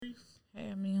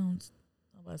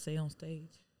about to say on stage.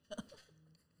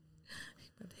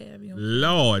 About to have you on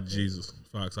Lord Jesus.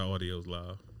 Fox Audio's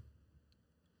live.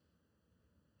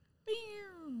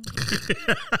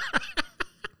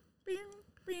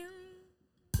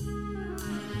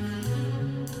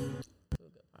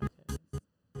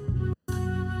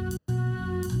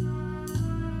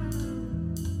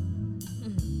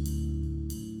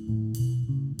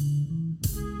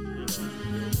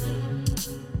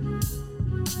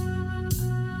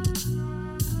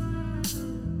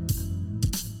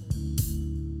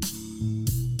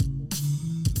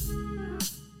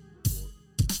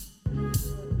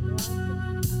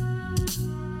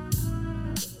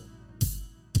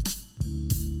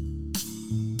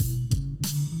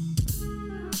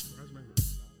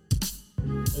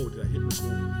 Oh, did I hit record?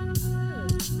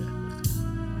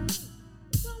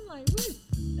 So I'm like, what?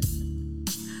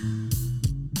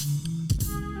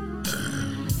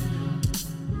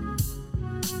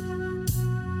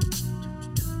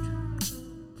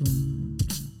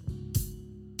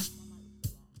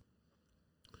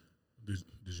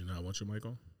 Did you not want your mic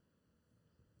on?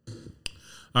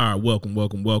 All right, welcome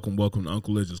to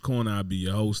Uncle Legend's Corner. I'll be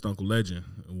your host, Uncle Legend.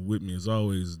 And with me, as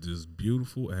always, this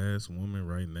beautiful ass woman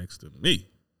right next to me.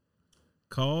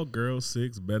 Call Girl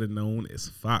 6, better known as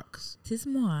Fox. Tis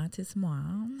moi.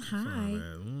 Hi.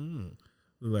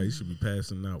 Look like you should be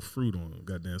passing out fruit on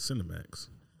goddamn Cinemax.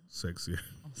 Sexy.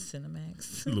 On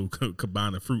Cinemax. Little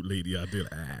cabana fruit lady out there.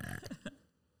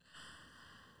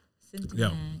 Cinemax.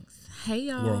 Yo. Hey,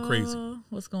 y'all. We're all crazy.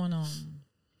 What's going on?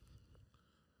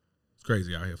 It's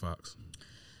crazy out here, Fox.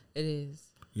 It is.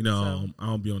 You know, I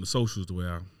don't be on the socials the way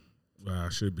I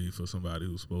should be for somebody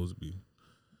who's supposed to be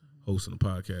hosting a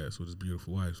podcast with his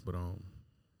beautiful wife. But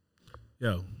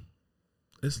yo,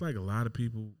 it's like a lot of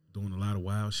people doing a lot of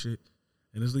wild shit,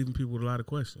 and it's leaving people with a lot of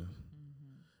questions.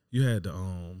 Mm-hmm.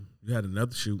 You had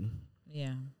another shooting.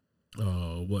 Yeah.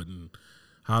 What in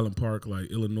Highland Park,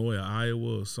 like Illinois or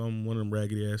Iowa or one of them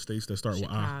raggedy ass states that start with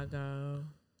I. Chicago.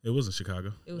 It wasn't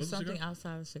Chicago. It was something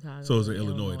outside of Chicago. So it was in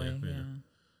Illinois then. Yeah.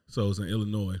 So it was in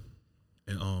Illinois.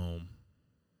 And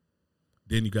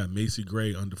then you got Macy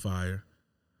Gray under fire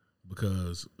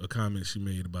because a comment she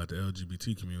made about the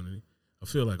LGBT community. I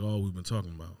feel like all we've been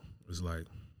talking about is like,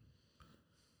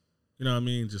 you know what I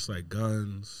mean? Just like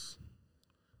guns,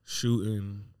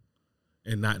 shooting,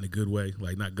 and not in a good way.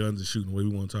 Like not guns and shooting the way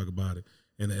we want to talk about it.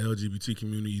 And the LGBT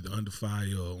community either under fire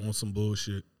or on some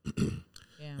bullshit.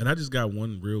 Yeah. And I just got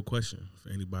one real question for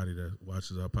anybody that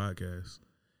watches our podcast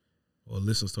or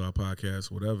listens to our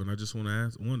podcast, whatever. And I just want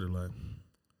to wonder, like,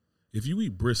 if you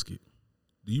eat brisket,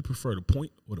 do you prefer the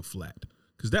point or the flat?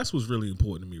 Because that's what's really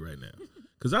important to me right now.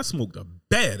 Because I smoked a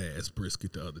badass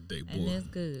brisket the other day, boy. And it's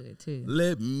good, too.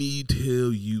 Let me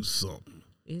tell you something.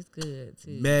 It's good,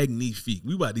 too. Magnifique.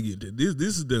 We about to get into this.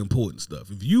 This is the important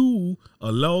stuff. If you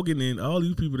are logging in, all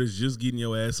you people that's just getting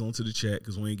your ass onto the chat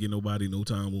because we ain't getting nobody no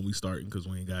time when we starting because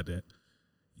we ain't got that,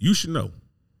 you should know.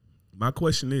 My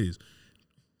question is,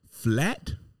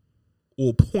 flat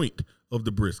or point of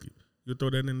the brisket? You'll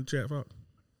throw that in the chat, Fox?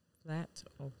 Flat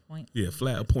or point? Yeah,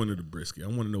 flat or point of the brisket. I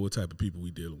want to know what type of people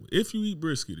we dealing with. If you eat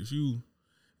brisket, if you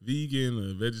vegan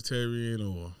or vegetarian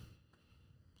or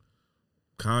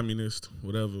communist,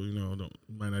 whatever, you know,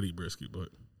 you might not eat brisket, but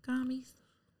Commies.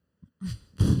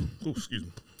 oh, excuse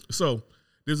me. So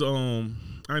there's I'm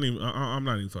not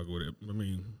even fucking with it. I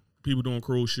mean, people doing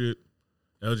cruel shit.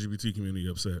 LGBT community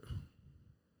upset.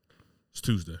 It's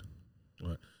Tuesday,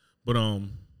 right? But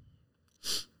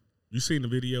you seen the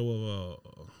video of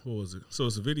what was it? So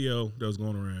it's a video that was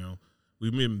going around.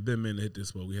 We've been meant to hit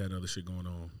this, but we had other shit going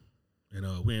on.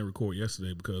 And we didn't record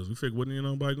yesterday because we figured wasn't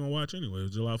nobody gonna watch anyway. It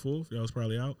was July 4th. Y'all was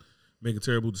probably out making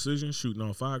terrible decisions, shooting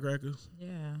off firecrackers.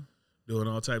 Yeah. Doing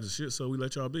all types of shit, so we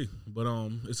let y'all be. But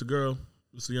it's a girl,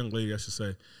 it's a young lady, I should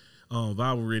say.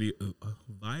 Viral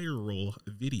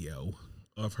video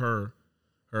of her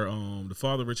the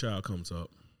father of her child comes up.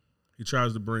 He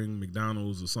tries to bring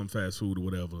McDonald's or some fast food or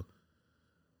whatever.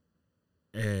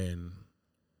 And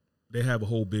they have a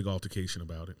whole big altercation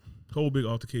about it. Whole big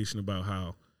altercation about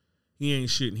how he ain't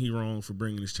shit and he wrong for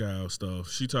bringing his child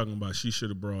stuff. She talking about he should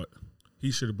have brought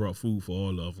food for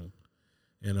all of them.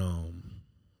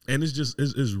 And it's just,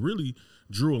 it's really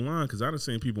drew a line because I done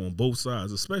seen people on both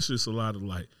sides, especially it's a lot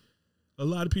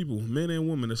of people, men and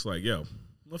women, it's like, yo,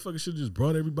 motherfucker should have just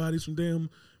brought everybody some damn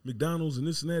McDonald's and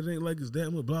this and that. It ain't like it's that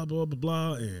much, blah, blah, blah,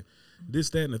 blah, and this,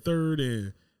 that, and the third,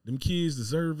 and them kids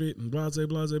deserve it, and blah, blah,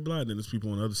 blah, blah, blah. And then there's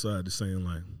people on the other side that's saying,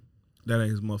 like, that ain't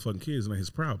his motherfucking kids, and ain't his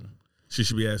problem. She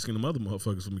should be asking them other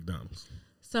motherfuckers for McDonald's.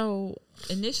 So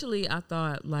initially I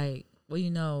thought, like, well,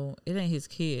 you know, it ain't his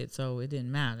kid, so it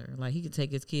didn't matter. Like, he could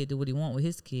take his kid, do what he want with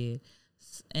his kid.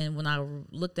 And when I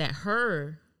looked at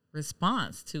her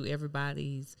response to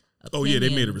everybody's Oh yeah, they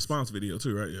made a opinions, response video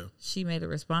too, right? Yeah. she made a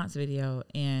response video,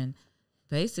 and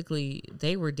basically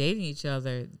they were dating each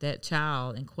other. That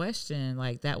child in question,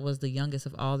 like that was the youngest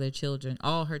of all their children,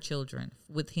 all her children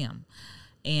with him.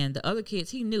 And the other kids,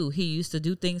 he knew he used to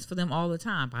do things for them all the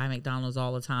time, buy McDonald's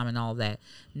all the time and all that.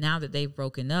 Now that they've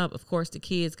broken up, of course, the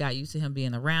kids got used to him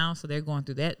being around, so they're going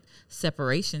through that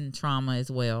separation trauma as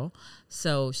well.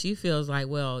 So she feels like,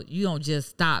 well, you don't just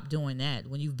stop doing that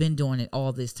when you've been doing it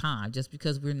all this time, just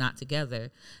because we're not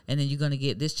together. And then you're going to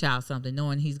get this child something,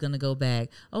 knowing he's going to go back.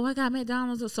 Oh, I got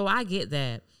McDonald's. So I get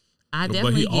that. I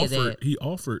definitely get that. He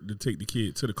offered to take the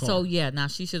kid to the car. So yeah, now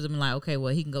she should have been like, okay,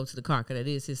 well, he can go to the car because that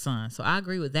is his son. So I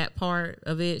agree with that part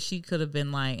of it. She could have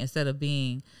been like, instead of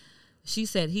being, she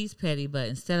said he's petty, but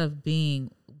instead of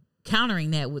being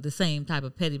countering that with the same type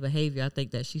of petty behavior, I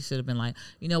think that she should have been like,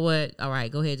 you know what? All right,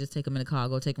 go ahead, just take him in the car,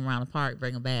 go take him around the park,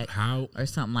 bring him back, or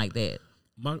something like that.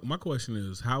 My question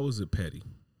is, how is it petty?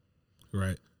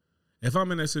 Right? If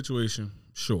I'm in that situation,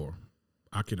 sure,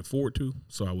 I can afford to,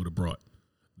 so I would have brought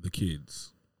the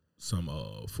kids some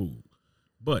food,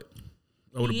 but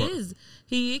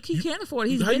he can't afford it.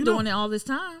 He's been doing it all this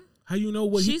time. How you know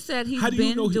what she said he's how do been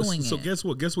you know doing it? So guess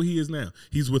what he is now?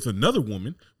 He's with another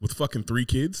woman with fucking 3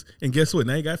 kids, and guess what?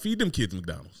 Now you got to feed them kids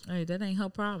McDonald's. Hey, that ain't her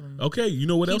problem. Okay, you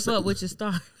know what else? Keep up with your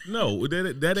star. No,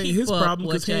 that ain't his problem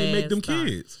because he ain't make them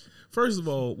kids. First of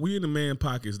all, we in the man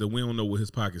pockets that we don't know what his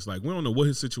pockets like. We don't know what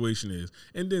his situation is,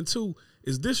 and then 2,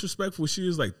 it's disrespectful. She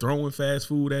is like throwing fast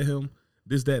food at him.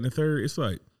 This, that, and the third. It's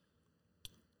like,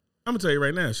 I'm gonna tell you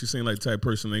right now, she seemed like the type of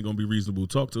person that ain't gonna be reasonable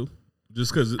to talk to.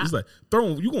 Just because it's like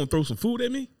you gonna throw some food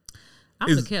at me? I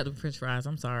would have kept the French fries.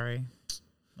 I'm sorry.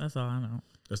 That's all I know.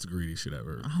 That's the greediest shit I've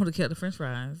heard. I would have kept the French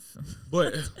fries.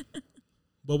 But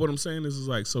what I'm saying is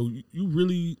like, so you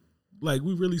really like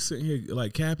we really sitting here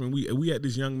like capping. We at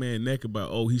this young man neck about,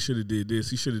 oh, he should have did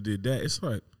this, he should have did that. It's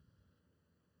like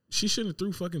she shouldn't have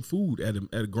threw fucking food at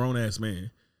a grown ass man.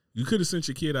 You could have sent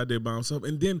your kid out there by himself,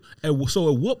 and then at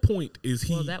what point is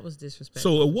he? Well, that was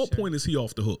disrespectful. So at what point is he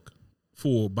off the hook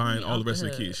for buying all the rest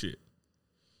of the kid shit?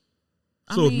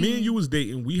 So if me and you was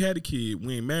dating, we had a kid,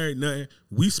 we ain't married, nothing,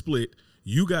 we split.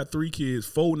 You got 3 kids,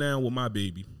 4 now with my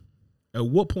baby. At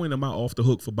what point am I off the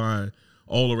hook for buying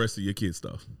all the rest of your kid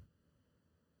stuff?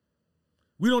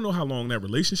 We don't know how long that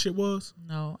relationship was.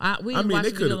 No, we didn't watch the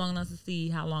video long enough to see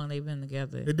how long they've been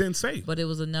together. It didn't say, but it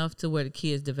was enough to where the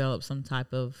kids developed some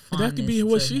type of fondness. That could be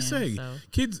what she say. So.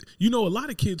 Kids, a lot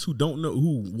of kids who don't know,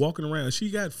 who walking around. She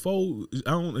got 4.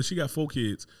 She got 4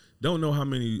 kids. Don't know how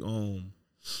many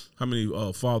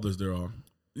fathers there are.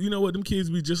 You know what? Them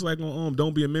kids be just like on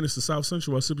Don't Be a Menace to South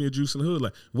Central while sipping your juice in the hood.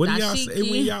 Like, what do y'all say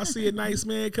when y'all see a nice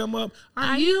man come up?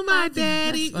 Are you my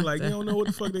daddy? Like, you don't know what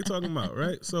the fuck they talking about,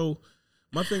 right? So.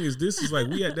 My thing is, this is like,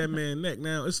 we at that man neck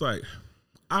now. It's like,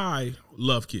 I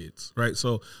love kids, right?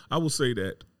 So I will say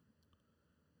that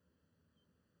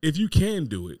if you can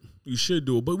do it, you should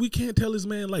do it. But we can't tell this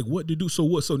man like what to do. So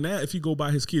what? So now if you go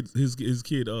buy his kid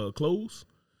clothes,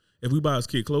 if we buy his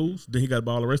kid clothes, then he got to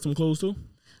buy all the rest of them clothes too.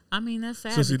 I mean, that's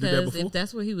sad because if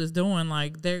that's what he was doing,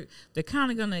 like they're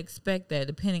kind of going to expect that.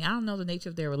 Depending, I don't know the nature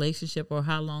of their relationship or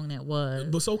how long that was.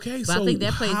 But it's okay. But so I think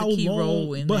that plays a key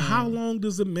role in. But how long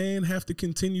does a man have to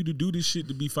continue to do this shit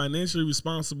to be financially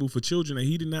responsible for children that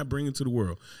he did not bring into the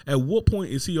world? At what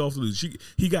point is he off the loose?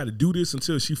 He got to do this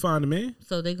until she find a man.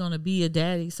 So they're gonna be a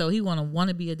daddy. So he want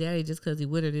to be a daddy just because he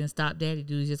with her, then stop daddy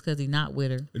duties just because he not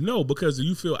with her. No, because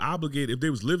you feel obligated. If they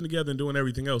was living together and doing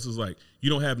everything else, it's like you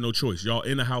don't have no choice. Y'all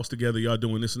in the house together. Y'all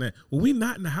doing this and that. Well, we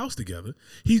not in the house together.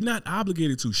 He's not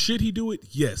obligated to. Should he do it?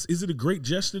 Yes. Is it a great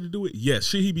gesture to do it? Yes.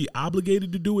 Should he be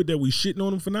obligated to do it that we shitting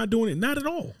on him for not doing it? Not at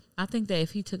all. I think that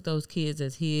if he took those kids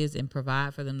as his and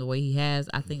provide for them the way he has,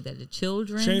 I think that the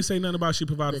children. She ain't say nothing about she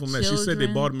provided for them. That she said they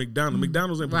bought a McDonald's.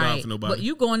 McDonald's ain't provide for nobody. But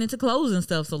you going into clothes and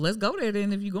stuff, so let's go there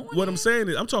then if you going. What I'm saying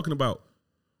is, I'm talking about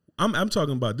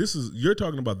you're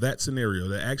talking about that scenario,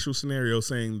 the actual scenario,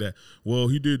 saying that, well,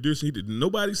 he did this, he did.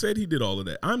 Nobody said he did all of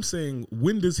that. I'm saying,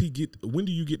 when do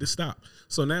you get to stop?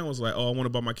 So now it's like, oh, I want to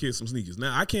buy my kids some sneakers.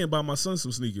 Now I can't buy my son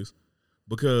some sneakers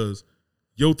because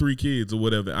your 3 kids or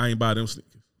whatever, I ain't buy them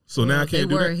sneakers. So now I can't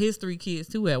do that. They were his 3 kids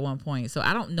too at one point. So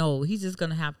I don't know. He's just going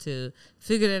to have to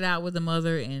figure that out with the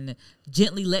mother and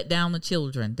gently let down the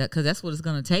children, because that's what it's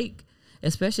going to take,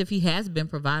 especially if he has been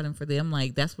providing for them.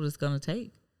 Like, that's what it's going to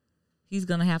take. He's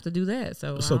going to have to do that.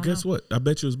 So guess what? I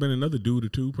bet you there's been another dude or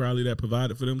 2 probably that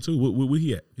provided for them too. Where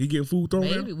he at? He getting food thrown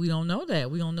Maybe. We don't know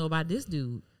that. We don't know about this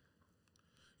dude.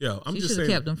 Yeah, I'm she just saying. She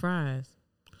should have kept them fries.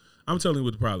 I'm telling you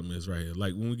what the problem is right here.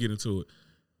 Like, when we get into it,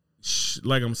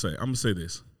 like I'm going to say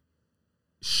this.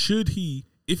 should he,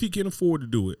 if he can afford to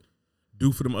do it,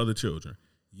 do for them other children?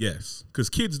 Yes, because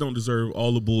kids don't deserve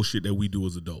all the bullshit that we do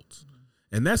as adults.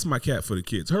 And that's my cat for the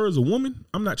kids. Her as a woman,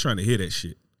 I'm not trying to hear that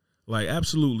shit. Like,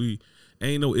 absolutely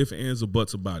ain't no ifs, ands, or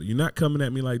buts about it. You're not coming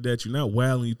at me like that. You're not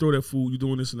wilding. You throw that food. You're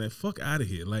doing this and that. Fuck out of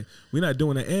here. Like, we're not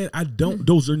doing that. And I don't.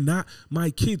 Those are not my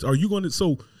kids. Are you going to?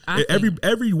 So every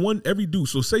dude.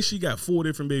 So say she got 4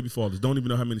 different baby fathers. Don't even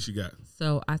know how many she got.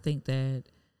 So I think that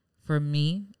for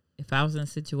me, if I was in a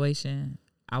situation,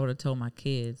 I would have told my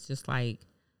kids just like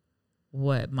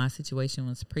what my situation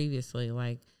was previously.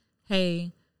 Like,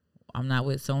 hey, I'm not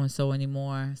with so and so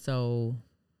anymore. So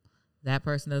that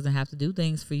person doesn't have to do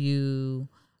things for you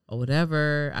or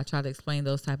whatever. I try to explain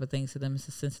those type of things to them. It's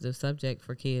a sensitive subject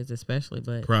for kids especially,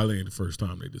 but probably ain't the first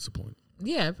time they disappoint.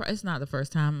 Yeah, it's not the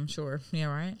first time, I'm sure. Yeah,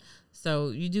 right? So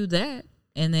you do that,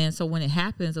 and then so when it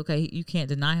happens, okay, you can't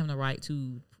deny him the right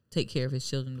to take care of his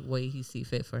children the way he see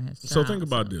fit for his child. So think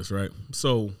about this, right?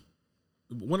 So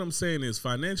what I'm saying is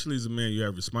financially as a man, you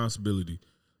have responsibility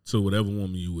to whatever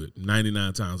woman you with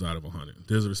 99 times out of 100.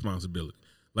 There's a responsibility.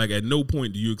 Like, at no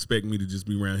point do you expect me to just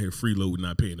be around here freeloading,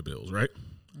 not paying the bills, right?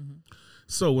 Mm-hmm.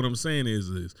 So what I'm saying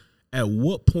is at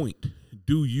what point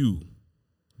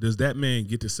does that man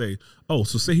get to say, oh,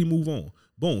 so say he move on.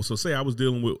 Boom. So say I was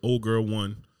dealing with old girl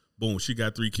 1. Boom. She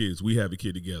got 3 kids. We have a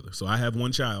kid together. So I have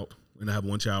 1 child, and I have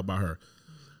 1 child by her.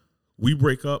 We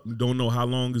break up, don't know how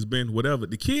long it's been, whatever.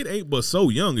 The kid ain't but so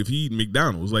young if he eating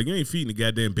McDonald's. Like, you ain't feeding the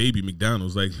goddamn baby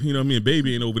McDonald's. Like, you know what I mean?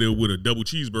 Baby ain't over there with a double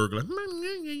cheeseburger. Like,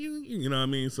 you know what I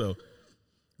mean? So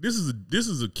this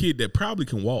is a kid that probably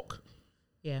can walk.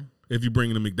 Yeah. If you bring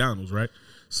him to McDonald's, right?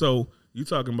 So you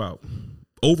talking about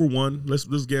over 1,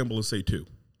 let's gamble and say 2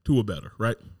 or better,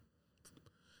 right?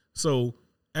 So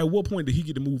at what point did he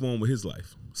get to move on with his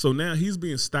life? So now he's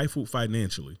being stifled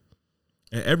financially.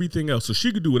 And everything else. So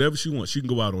she could do whatever she wants. She can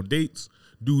go out on dates.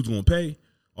 Dudes gonna pay.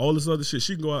 All this other shit.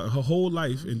 She can go out her whole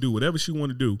life and do whatever she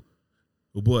want to do.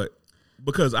 But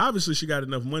because obviously she got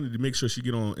enough money to make sure she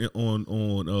get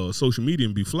on social media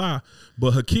and be fly.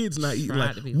 But her kids not eating.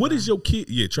 Like, what is your kid?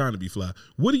 Yeah, trying to be fly.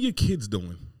 What are your kids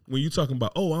doing when you talking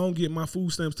about? Oh, I don't get my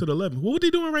food stamps till the 11th. What are they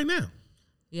doing right now?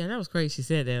 Yeah, that was crazy. She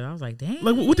said that. I was like, damn.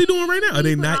 Like, what they doing right now? Are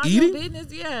they not eating?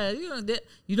 Business? Yeah, you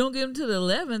don't get them to the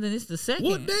 11th, then it's the 2nd.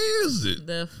 What day is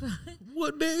it?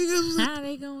 What day is it? How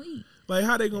they gonna eat? Like,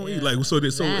 how they gonna eat? Like, so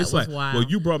it's like, wild. Well,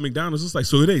 you brought McDonald's. It's like,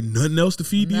 so it ain't nothing else to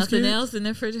feed these kids? Nothing else in the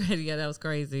refrigerator. Yeah, that was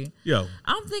crazy. Yo.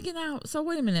 I'm thinking out, so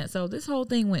wait a minute. So this whole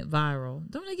thing went viral.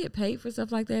 Don't they get paid for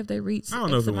stuff like that if they reach I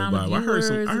don't know if it went viral. I heard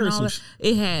some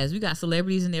it has. We got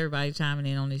celebrities and everybody chiming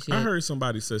in on this shit. I heard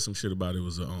somebody say some shit about it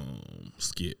was a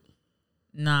skit.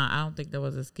 Nah, I don't think that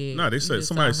was a skit. No,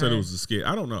 somebody said it was a skit.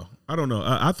 I don't know.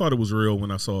 I thought it was real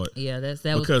when I saw it. Yeah, that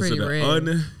was pretty rare. Because of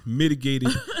the unmitigated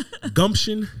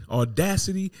gumption,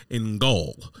 audacity, and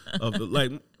gall of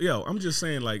I'm just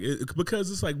saying, like,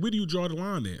 because it's like, where do you draw the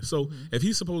line there? So if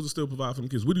he's supposed to still provide for them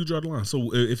kids, where do you draw the line?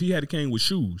 So if he had came with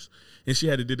shoes and she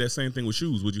had to did that same thing with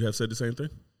shoes, would you have said the same thing?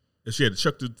 If she had to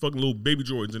chuck the fucking little baby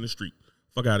Jordans in the street,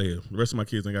 fuck out of here. The rest of my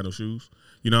kids ain't got no shoes.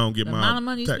 You know, I don't get the amount of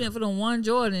money you spent for them 1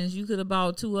 Jordans, you could have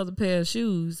bought 2 other pair of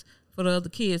shoes for the other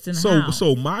kids in the house.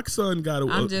 So my son got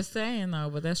I'm just saying though,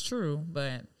 but that's true.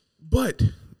 But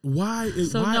why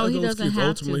is so why no, are he those doesn't kids have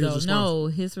ultimately to though. his No,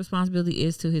 his responsibility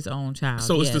is to his own child.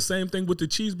 So it's the same thing with the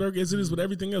cheeseburger as it is with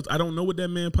everything else. I don't know what that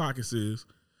man pockets is.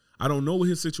 I don't know what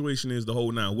his situation is the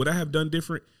whole now. Would I have done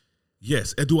different?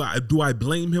 Yes. And do I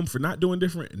blame him for not doing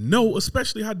different? No,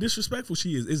 especially how disrespectful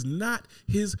she is. It's not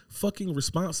his fucking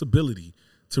responsibility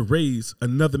to raise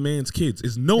another man's kids.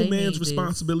 It's no man's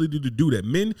responsibility to do that.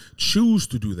 Men choose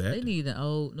to do that. They need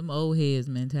them old heads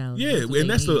mentality. Yeah, and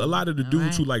that's a lot of the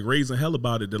dudes who like raising hell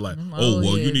about it. They're like, oh,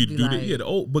 well, you need to do that. Yeah,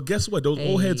 but guess what? Those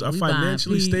old heads are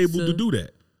financially stable to do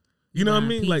that. You know what I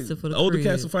mean? Like, older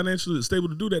cats are financially stable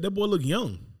to do that. That boy look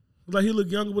young. Like, he look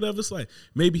young or whatever. It's like,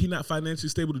 maybe he not financially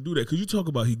stable to do that. Because you talk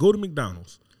about, he go to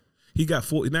McDonald's. He got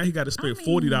now he got to spend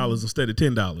 $40 instead of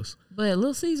 $10. But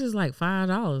Little Caesars like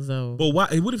 $5 though. But why?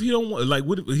 What if he don't want? Like,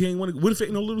 what if he ain't want? What if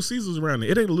ain't no Little Caesars around there?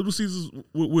 It ain't a Little Caesars.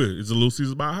 Where is a Little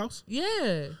Caesars by our house?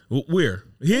 Yeah. Where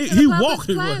he walked?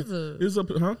 It's up,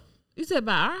 huh? You said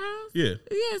by our house? Yeah. Yeah,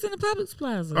 it's in the Publix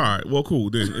Plaza. All right. Well, cool.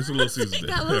 Then it's a Little Caesars. They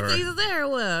got Little Caesars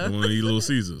everywhere. I want to eat Little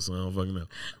Caesars, so I don't fucking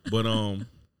know.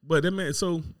 But that man,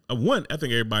 so one, I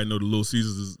think everybody know the Little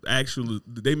Caesars is actually,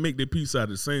 they make their pizza out of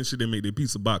the same shit they make their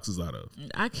pizza boxes out of.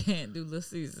 I can't do Little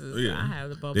Caesars. Yeah. I have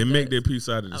the bubble. They make their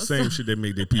pizza out of the same shit they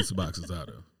make their pizza boxes out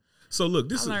of. So look,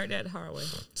 I learned that the hard way.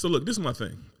 So look, this is my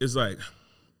thing. It's like,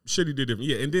 shit he did different.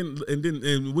 Yeah,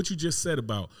 and what you just said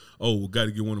about, got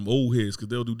to get one of them old heads because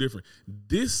they'll do different.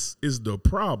 This is the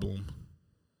problem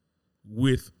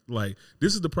with, like,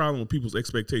 this is the problem with people's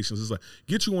expectations. It's like,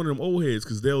 get you one of them old heads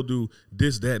because they'll do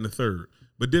this, that, and the third.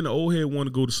 But then the old head want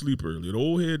to go to sleep early. The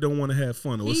old head don't want to have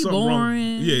fun. Or He something boring.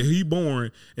 wrong. Yeah, he boring.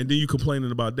 And then you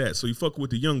complaining about that. So you fuck with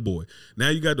the young boy. Now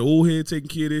you got the old head taking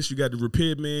care of this. You got the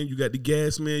repair man. You got the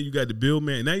gas man. You got the bill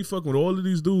man. Now you fucking with all of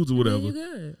these dudes or whatever. Yeah, you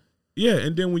good. Yeah,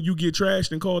 and then when you get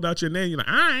trashed and called out your name, you're like,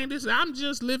 I'm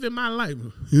just living my life.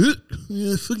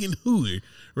 Fucking hood.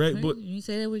 Right? But you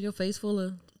say that with your face full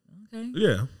of, okay.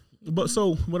 yeah. But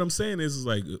so what I'm saying is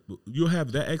like, you'll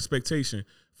have that expectation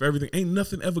for everything. Ain't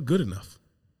nothing ever good enough.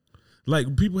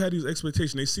 Like, people have these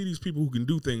expectations. They see these people who can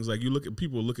do things. Like, you look at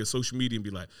people, look at social media and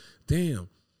be like, damn,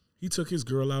 he took his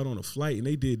girl out on a flight and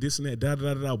they did this and that,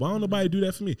 da-da-da-da-da. Why don't nobody do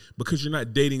that for me? Because you're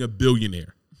not dating a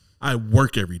billionaire. I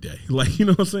work every day. Like, you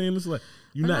know what I'm saying? It's like,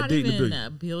 you're not dating even a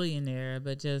billionaire,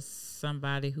 but just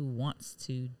somebody who wants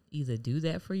to either do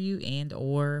that for you and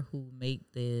or who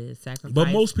make the sacrifice. But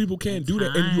most people can't do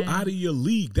that, and you time. out of your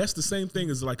league. That's the same thing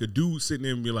as like a dude sitting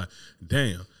there and be like,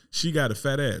 damn, she got a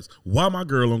fat ass. Why my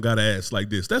girl don't got an ass like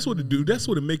this? That's what it do. That's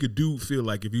what it make a dude feel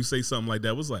like if you say something like that.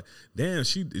 It was like, damn,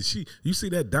 you see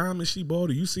that diamond she bought,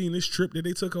 or you seen this trip that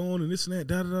they took on and this and that,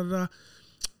 da da da da.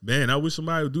 Man, I wish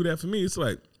somebody would do that for me. It's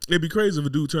like, it'd be crazy if a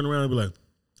dude turn around and be like,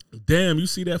 damn, you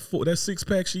see that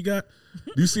 6-pack she got?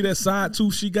 Do you see that side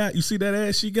tooth she got? You see that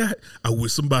ass she got? I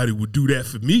wish somebody would do that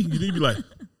for me. You'd be like,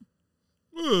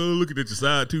 oh, looking at your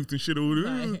side tooth and shit over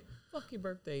there. Right. Fuck your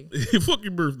birthday. Fuck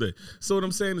your birthday. So what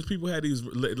I'm saying is people had these,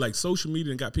 like, social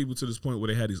media and got people to this point where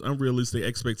they had these unrealistic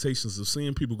expectations of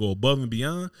seeing people go above and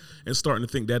beyond and starting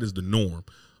to think that is the norm.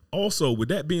 Also, with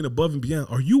that being above and beyond,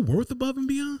 are you worth above and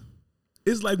beyond?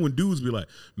 It's like when dudes be like,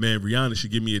 man, Rihanna should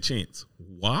give me a chance.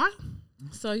 Why?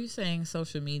 So you saying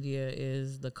social media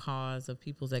is the cause of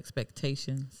people's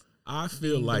expectations? I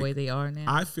feel like the way they are now.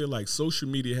 I feel like social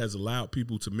media has allowed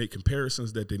people to make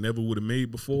comparisons that they never would have made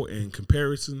before, and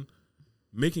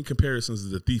making comparisons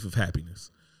is the thief of happiness.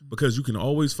 Because you can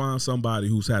always find somebody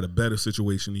who's had a better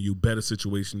situation than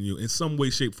you, in some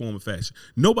way, shape, form, or fashion.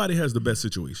 Nobody has the best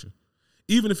situation.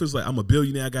 Even if it's like, I'm a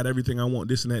billionaire, I got everything I want,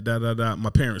 this and that, da, da, da.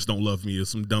 My parents don't love me or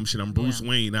some dumb shit. I'm Bruce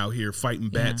Wayne out here fighting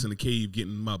bats in the cave,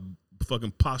 getting my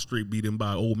fucking prostrate beaten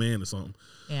by an old man or something.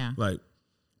 Yeah. Like,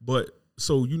 but,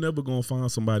 so you never gonna find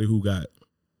somebody who got,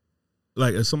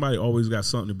 like, somebody always got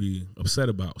something to be upset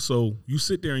about. So you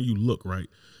sit there and you look, right?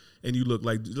 And you look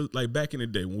like back in the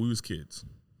day when we was kids.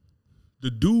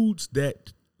 The dudes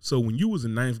that, so when you was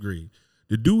in 9th grade,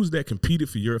 the dudes that competed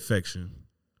for your affection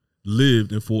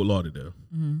lived in Fort Lauderdale.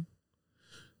 Mm-hmm.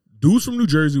 Dudes from New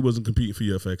Jersey wasn't competing for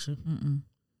your affection. Mm-mm.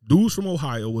 Dudes from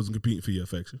Ohio wasn't competing for your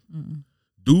affection. Mm-mm.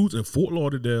 Dudes in Fort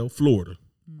Lauderdale, Florida,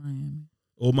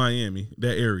 Miami,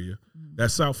 that area,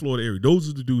 that South Florida area, those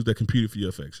are the dudes that competed for your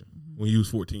affection when you was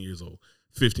 14 years old,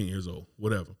 15 years old,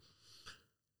 whatever.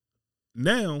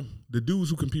 Now, the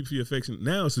dudes who compete for your affection,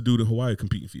 now it's the dude in Hawaii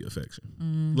competing for your affection.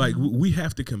 Mm-hmm. Like, we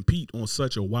have to compete on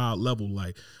such a wild level.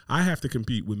 Like, I have to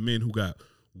compete with men who got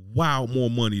wild more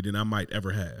money than I might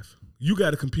ever have. You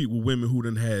got to compete with women who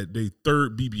done had their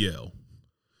 3rd BBL.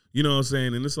 You know what I'm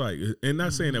saying? And it's like, and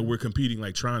not saying that we're competing,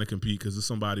 like trying to compete, because there's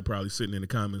somebody probably sitting in the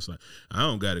comments like, I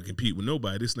don't got to compete with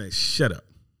nobody. This and that. Shut up.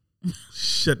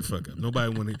 Shut the fuck up.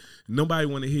 Nobody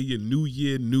want to hear your new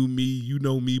year, new me. You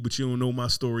know me, but you don't know my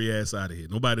story ass out of here.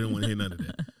 Nobody don't want to hear none of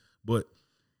that. But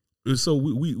so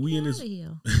we in this,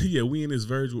 yeah, we in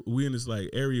this like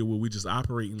area where we just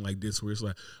operating like this, where it's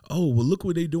like, oh, well, look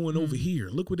what they doing over here.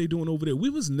 Look what they doing over there. We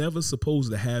was never supposed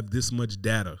to have this much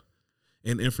data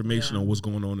and information on what's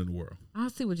going on in the world. I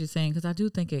see what you're saying, because I do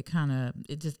think it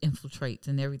just infiltrates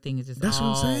and everything is just That's what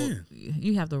I'm saying.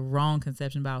 You have the wrong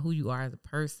conception about who you are as a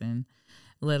person,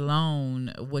 let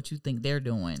alone what you think they're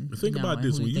doing. Think about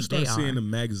this. When you start seeing the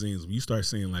magazines, when you start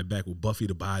seeing like back with Buffy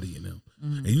the Body and them,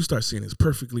 and you start seeing these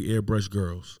perfectly airbrushed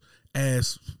girls,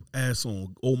 ass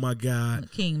on, oh my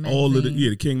God, King all of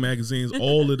the King magazines,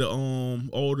 all of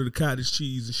the cottage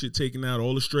cheese and shit taken out,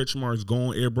 all the stretch marks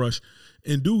gone, airbrush.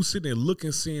 And dudes sitting there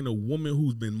looking, seeing a woman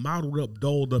who's been modeled up,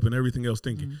 dolled up, and everything else,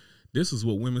 thinking, this is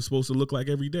what women's supposed to look like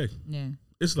every day. Yeah.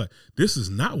 It's like, this is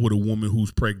not what a woman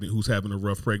who's pregnant, who's having a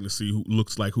rough pregnancy, who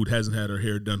looks like, who hasn't had her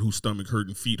hair done, whose stomach hurt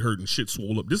and feet hurt and shit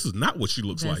swole up. This is not what she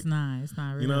looks like. It's not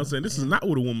real. You know what I'm saying? This is not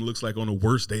what a woman looks like on the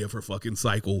worst day of her fucking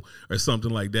cycle or something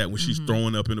like that, when she's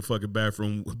throwing up in the fucking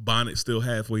bathroom, bonnet still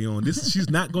halfway on. She's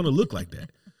not going to look like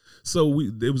that. So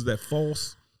it was that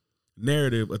false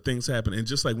narrative of things happen. And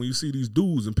just like when you see these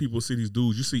dudes and people see these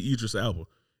dudes, you see Idris Elba.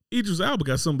 Idris Elba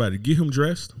got somebody to get him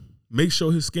dressed, make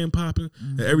sure his skin popping,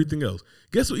 and everything else.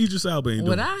 Guess what Idris Elba ain't doing?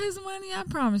 Without his money, I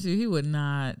promise you, he would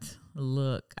not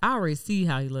look. I already see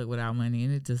how he look without money,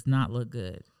 and it does not look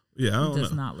good. Yeah, I It don't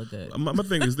does know. not look good. My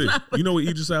thing is this. You know what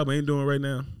Idris Elba ain't doing right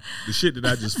now? The shit that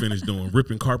I just finished doing,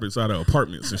 ripping carpets out of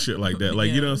apartments and shit like that.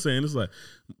 Like, you know what I'm saying? It's like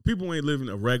people ain't living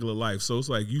a regular life. So it's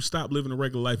like you stop living a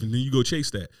regular life and then you go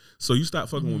chase that. So you stop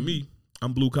fucking with me.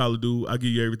 I'm blue collar dude. I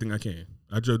give you everything I can.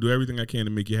 I just do everything I can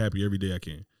to make you happy every day I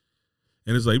can.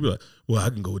 And it's like, you be like, well, I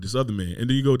can go with this other man. And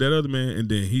then you go with that other man, and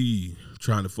then he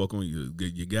trying to fuck on you.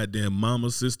 Get your goddamn mama,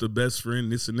 sister, best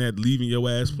friend, this and that, leaving your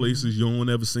ass places you don't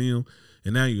ever see him.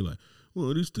 And now you're like,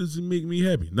 well, this doesn't make me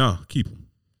happy. Nah, keep him.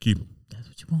 Keep him. That's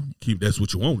what you wanted. That's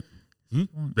what you wanted.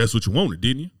 That's what you wanted,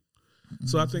 didn't you?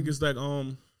 So I think it's like,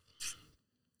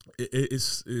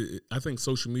 I think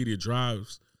social media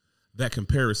drives that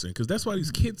comparison, because that's why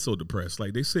these kids so depressed.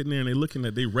 Like they sitting there and they looking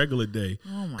at their regular day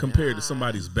compared to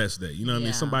somebody's best day. You know what I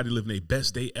mean? Somebody living their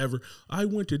best day ever. I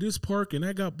went to this park and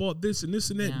I got bought this and this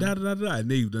and that. Da da da da. And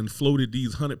they've done floated these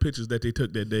 100 pictures that they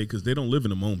took that day because they don't live in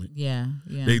the moment. Yeah.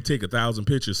 They take 1,000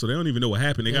 pictures, so they don't even know what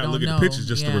happened. They got to look at the pictures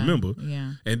just to remember.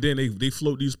 Yeah. And then they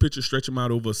float these pictures, stretch them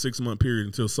out over a 6-month period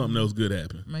until something else good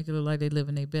happened. Make it look like they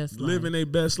living their best life. Living their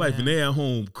best life, and they at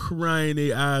home crying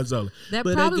their eyes out. That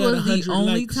probably was the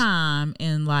only time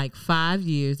in like 5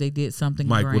 years they did something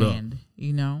grand.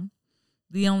 You know,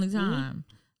 the only time.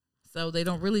 So they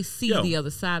don't really see the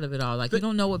other side of it all. Like you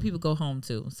don't know what people go home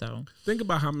to. So think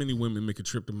about how many women make a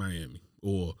trip to Miami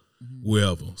or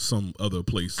wherever, some other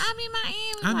place. I'm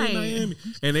in Miami,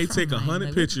 and they take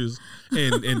 100 pictures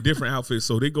in different outfits.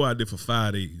 So they go out there for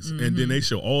 5 days, and then they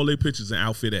show all their pictures in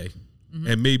outfit A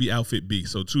and maybe outfit B.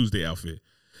 So Tuesday outfit.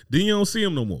 Then you don't see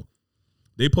them no more.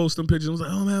 They post them pictures. I was like,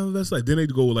 oh man, that's like. Then they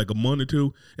go like a month or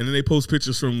two, and then they post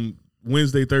pictures from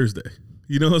Wednesday, Thursday.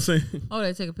 You know what I'm saying? Oh,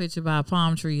 they take a picture by a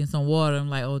palm tree and some water. I'm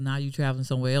like, oh, now you traveling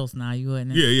somewhere else. Now you in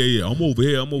there. Yeah. I'm over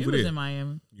here. I'm over you there. Was in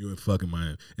Miami. You're in fucking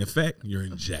Miami. In fact, you're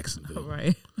in Jacksonville.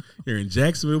 Right. You're in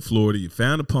Jacksonville, Florida. You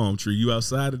found a palm tree. You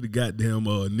outside of the goddamn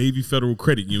Navy Federal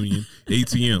Credit Union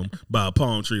ATM by a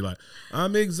palm tree. Like,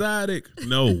 I'm exotic.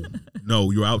 No,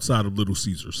 you're outside of Little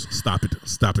Caesars. Stop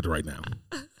it right now.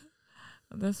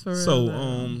 That's for real. So,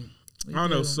 I don't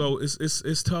know. So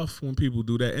it's tough when people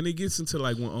do that, and it gets into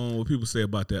like when what people say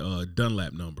about that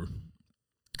Dunlap number,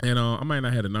 and I might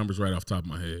not have the numbers right off the top of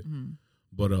my head,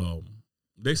 but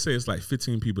they say it's like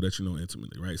 15 people that you know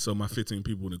intimately, right? So my 15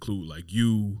 people would include like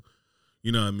you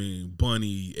know what I mean,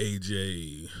 Bunny,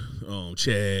 AJ,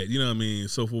 Chad, you know what I mean,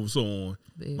 so forth and so on.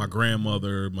 My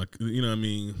grandmother, you know what I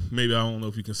mean. Maybe I don't know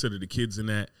if you consider the kids in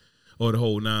that or the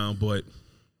whole nine, but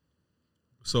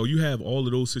so you have all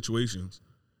of those situations.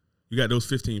 You got those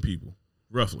 15 people,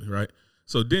 roughly, right?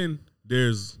 So then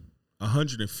there's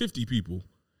 150 people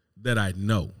that I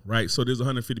know, right? So there's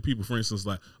 150 people, for instance,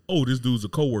 like, oh, this dude's a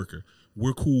coworker.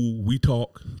 We're cool. We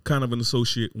talk, kind of an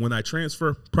associate. When I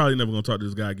transfer, probably never going to talk to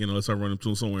this guy again unless I run into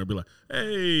him somewhere and be like,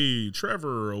 hey,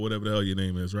 Trevor, or whatever the hell your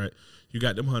name is, right? You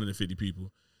got them 150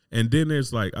 people. And then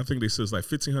there's like, I think they said it's like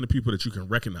 1,500 people that you can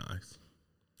recognize.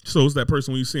 So it's that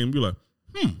person when you see him, you're like,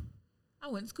 I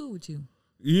went to school with you.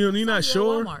 You're not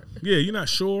sure. Walmart. Yeah, you're not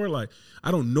sure. Like, I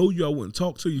don't know you. I wouldn't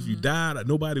talk to you if you died.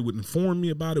 Nobody would inform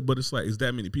me about it. But it's like, it's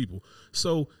that many people.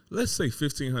 So let's say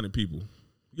 1,500 people.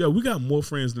 Yeah, we got more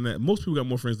friends than that. Most people got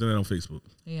more friends than that on Facebook.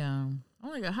 Yeah. Oh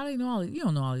my God, how do you know all these? You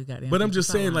don't know all these goddamn. But I'm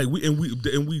just saying, like,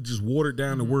 we just watered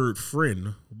down the word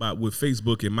friend with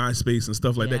Facebook and MySpace and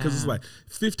stuff like that, because it's like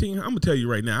 15. I'm gonna tell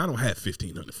you right now, I don't have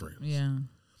 1,500 friends. Yeah.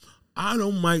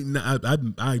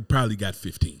 I probably got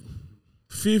 15.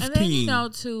 15. And then you know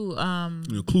too.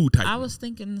 Include type. I was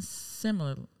thinking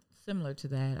similar to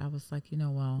that. I was like,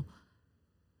 well,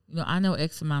 I know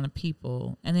X amount of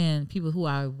people, and then people who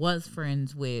I was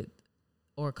friends with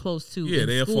or close to. Yeah,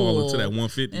 they'll fall into that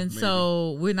 150. And maybe.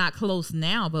 So we're not close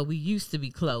now, but we used to be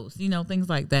close. Things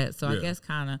like that. So I guess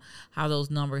kind of how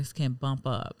those numbers can bump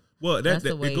up. Well,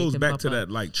 it goes back to that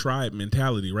like tribe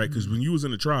mentality, right? Because when you was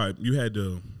in the tribe, you had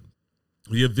to.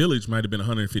 Your village might have been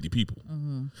 150 people.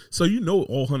 So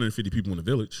all 150 people in the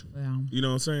village. Yeah. You know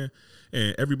what I'm saying?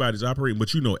 And everybody's operating,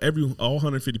 but all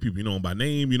 150 people, you know them by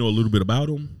name, you know a little bit about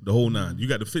them, the whole nine. You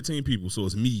got the 15 people, so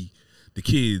it's me, the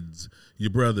kids, your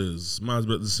brothers, my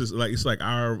brothers, sisters. Like it's like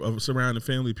our surrounding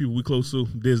family, people we close to.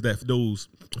 There's those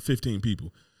 15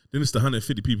 people. Then it's the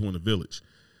 150 people in the village.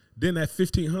 Then that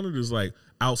 1,500 is like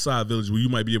outside village where you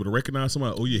might be able to recognize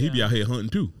somebody. Oh yeah, he be out here hunting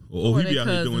too. Or he be out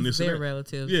here doing this and that.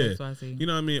 Relatives. Yeah, that's what I see. You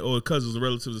know what I mean? Or cousins or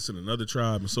relatives that's in another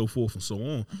tribe and so forth and so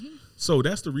on. So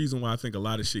that's the reason why I think a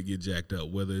lot of shit get jacked up.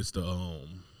 Whether it's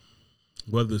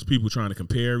whether it's people trying to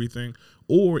compare everything,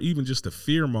 or even just the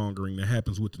fear mongering that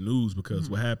happens with the news. Because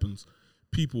what happens,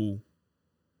 people,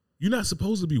 you're not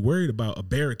supposed to be worried about a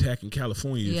bear attack in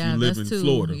California if you live in too,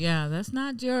 Florida. Yeah, that's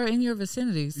not in your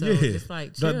vicinity. So it's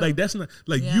like, chill. Like that's not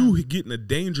like you getting a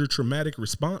danger traumatic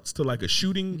response to like a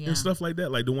shooting and stuff like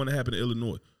that, like the one that happened in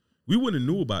Illinois. We wouldn't have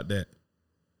knew about that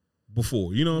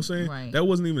before. You know what I'm saying? Right. That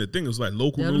wasn't even a thing. It was like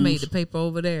local news. Made the paper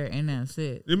over there, and that's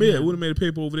it. It would have made a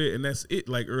paper over there, and that's it.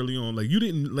 Like early on, like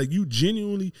you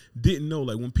genuinely didn't know.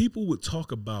 Like when people would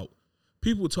talk about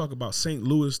St.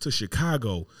 Louis to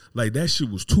Chicago, like that shit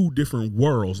was two different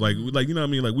worlds. Like you know what I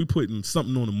mean? Like we putting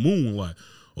something on the moon, like,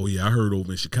 oh yeah, I heard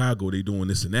over in Chicago they doing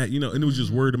this and that, you know, and it was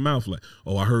just word of mouth. Like,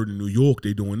 oh, I heard in New York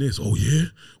they doing this. Oh yeah,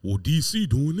 well DC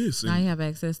doing this. And now you have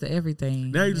access to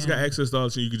everything. Now you just got access to all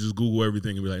this, and you can just Google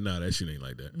everything and be like, nah, that shit ain't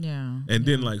like that. Yeah. And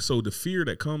then like, so the fear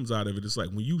that comes out of it, it's like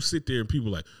when you sit there and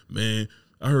people like, man,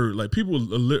 I heard like people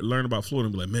learn about Florida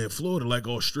and be like, man, Florida like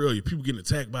Australia. People getting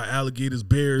attacked by alligators,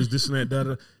 bears, this and that,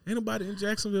 da. Ain't nobody in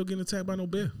Jacksonville getting attacked by no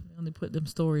bear. They only put them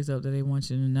stories up that they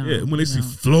want you to know. Yeah, when they see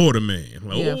Florida man,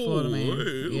 like, Florida man.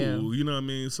 Hey, you know what I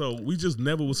mean? So we just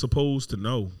never was supposed to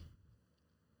know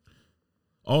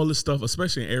all this stuff,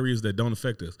 especially in areas that don't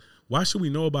affect us. Why should we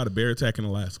know about a bear attack in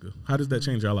Alaska? How does that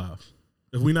change our lives?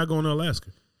 If we're not going to Alaska.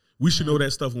 We should know that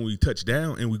stuff when we touch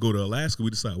down and we go to Alaska. We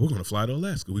decide we're going to fly to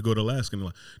Alaska. We go to Alaska and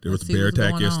like, there was a bear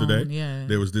attack yesterday. Yeah.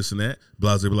 There was this and that.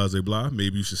 Blah, blah, blah, blah.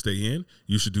 Maybe you should stay in.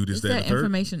 You should do this, it's that, and the third.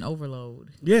 Information overload.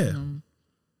 Yeah.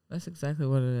 That's exactly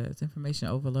what it is. Information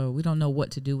overload. We don't know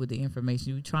what to do with the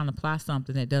information. You're trying to apply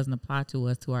something that doesn't apply to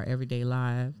us, to our everyday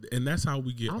lives. And that's how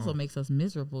we get it also makes us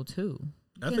miserable too.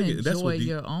 You I can think that's what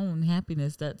your own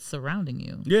happiness that's surrounding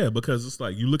you. Yeah, because it's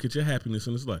like you look at your happiness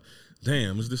and it's like,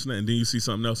 damn, it's this and that. And then you see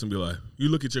something else and be like, you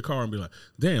look at your car and be like,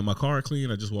 damn, my car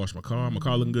clean. I just washed my car. My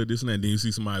car looking good, this and that. And then you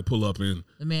see somebody pull up and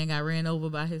the man got ran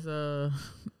over by his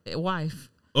wife.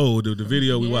 Oh, the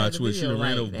video we watched where she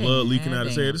ran over, blood leaking out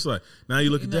his head. It's like, now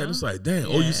you look at that and it's like, damn.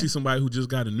 Yeah. Oh, you see somebody who just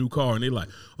got a new car and they like,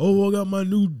 oh, I got my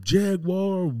new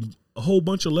Jaguar, a whole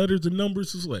bunch of letters and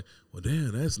numbers. It's like, well,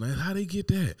 damn, that's nice. How they get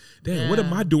that? Damn, what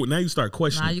am I doing? Now you start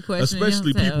questioning.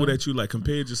 Especially people that you like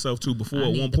compared yourself to before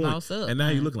at one point. And now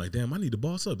you're looking like, damn, I need to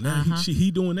boss up. Now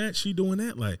he doing that, she doing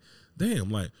that. Like, damn,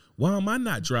 like, why am I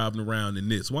not driving around in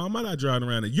this? Why am I not driving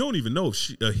around in? You don't even know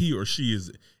if he or she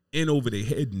is in over their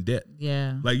head in debt.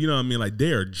 Yeah. Like, you know what I mean? Like,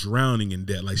 they're drowning in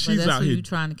debt. Like, she's out here. You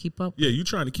trying to keep up with. Yeah, you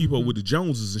trying to keep up with the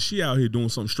Joneses, and she out here doing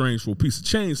something strange for a piece of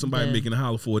change, somebody making a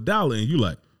holler for $1, and you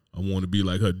like, I want to be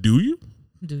like her. Do you?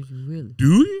 Do you really? Do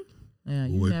you? Yeah,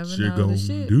 you never know the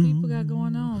shit people got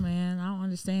going on, man. I don't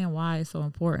understand why it's so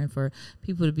important for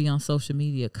people to be on social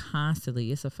media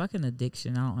constantly. It's a fucking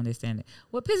addiction. I don't understand it.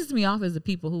 What pisses me off is the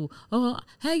people who, oh,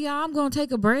 hey y'all, I'm gonna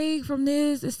take a break from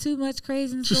this. It's too much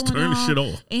craziness just going on. Just turn the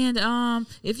shit off. And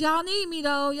if y'all need me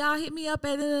though, y'all hit me up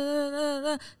at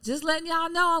just letting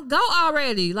y'all know I'm go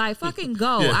already. Like fucking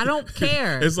go. Yeah. I don't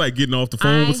care. It's like getting off the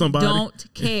phone with somebody. I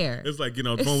don't care. It's like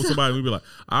getting off the phone with somebody and we be like,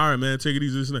 all right, man, take it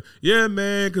easy. This and that. Yeah,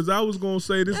 man, because I was gonna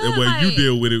say this. And well, you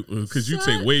deal with it because you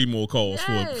take way more calls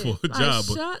for a job.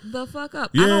 But, shut the fuck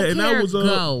up. Yeah, I don't and care. I was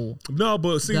go. No,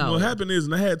 but see what happened is,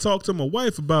 and I had talked to my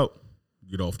wife about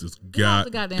get off this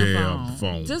goddamn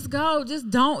phone. Just go.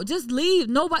 Just leave.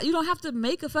 Nobody. You don't have to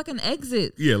make a fucking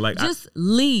exit. Yeah, like just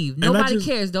leave. Nobody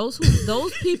cares. Those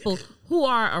people who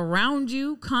are around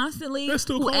you constantly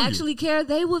who actually care,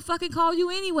 they would fucking call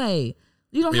you anyway.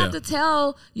 You don't have to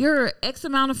tell your X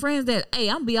amount of friends that, hey,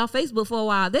 I'm going to be off Facebook for a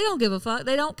while. They don't give a fuck.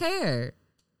 They don't care.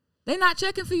 They're not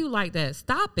checking for you like that.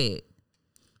 Stop it.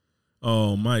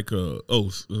 Mike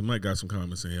got some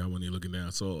comments in here. I wasn't even looking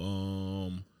down.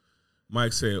 So,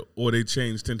 Mike said, or they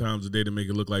changed 10 times a day to make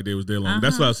it look like they was there long.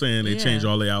 That's what I was saying. They changed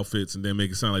all their outfits and then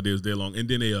make it sound like they was there long. And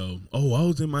then they, I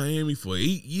was in Miami for 8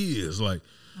 years. Like,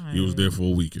 you was there for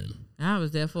a weekend. I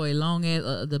was there for a long ass,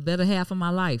 the better half of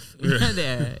my life.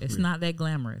 It's not that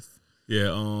glamorous.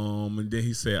 Yeah. And then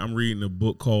he said, I'm reading a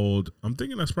book called, I'm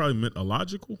thinking that's probably meant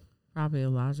illogical. Probably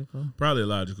illogical.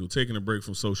 Taking a break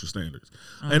from social standards.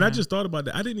 And I just thought about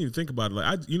that. I didn't even think about it.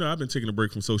 Like I've been taking a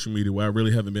break from social media where I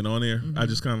really haven't been on there. Mm-hmm. I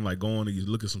just kind of like go on and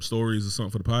look at some stories or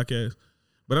something for the podcast.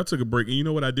 But I took a break, and you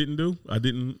know what I didn't do? I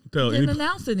didn't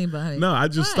announce anybody. No, I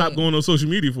just stopped going on social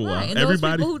media for a while. And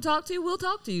everybody, those people who talk to you will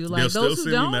talk to you. Like they'll those still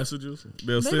who send don't, me messages.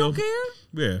 They don't care.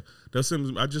 Yeah, they'll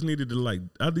send. I just needed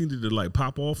to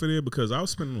pop off of there because I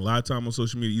was spending a lot of time on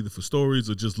social media either for stories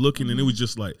or just looking, and it was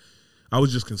just like I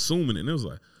was just consuming it, and it was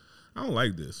like, I don't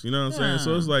like this. You know what I'm saying?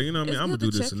 So it's like, you know what I mean? I'm going to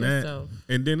do this and that. Yourself.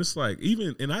 And then it's like,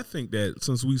 and I think that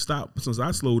since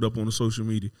I slowed up on the social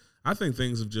media, I think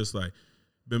things have just like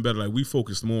been better. Like we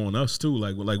focused more on us too.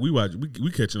 Like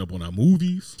we catching up on our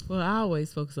movies. Well, I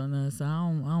always focus on us. So I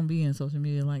don't be in social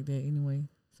media like that anyway.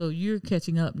 So you're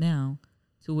catching up now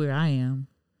to where I am.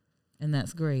 and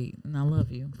that's great, and I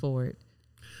love you for it.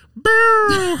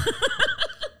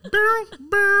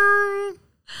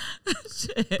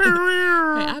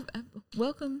 Hey,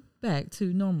 welcome back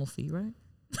to normalcy, right?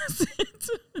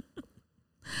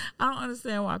 I don't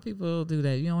understand why people do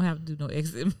that. You don't have to do no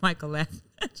exit Michael laughing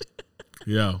at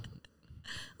you. Yeah.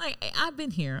 Like, I've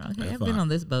been here. Okay, That's I've been fine. on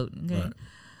this boat. Okay, Right.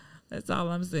 that's all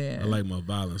I'm saying. I like my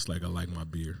violence like I like my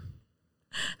beer.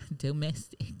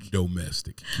 Domestic.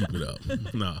 Keep it up.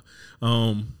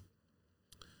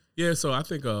 Yeah, so I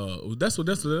think that's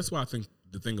why I think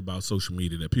the thing about social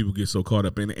media that people get so caught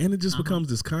up in it, and it just becomes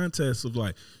this contest of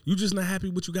like, you just not happy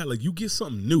with what you got. Like, you get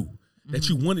something new that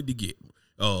you wanted to get.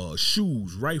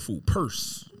 Shoes, rifle,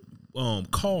 purse,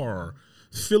 car,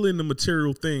 fill in the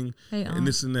material thing, and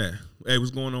this and that. Hey,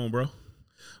 what's going on, bro?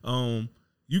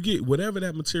 You get whatever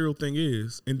that material thing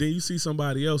is, and then you see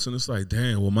somebody else, and it's like,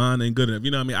 damn, well, mine ain't good enough.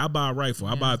 You know what I mean? I buy a rifle.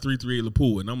 I buy a 338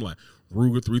 Lapua, and I'm like,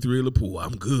 Ruger 338 Lapua.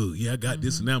 I'm good. Yeah, I got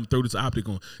this, and now I'm throw this optic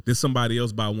on. Then somebody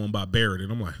else buy one by Barrett,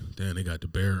 and I'm like, damn, they got the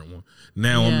Barrett one.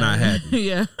 Now I'm not happy.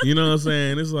 Yeah. You know what I'm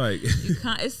saying? It's like,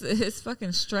 it's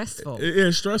fucking stressful.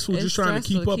 It's stressful just trying to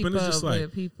keep up, and it's just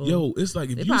like, people. yo, it's like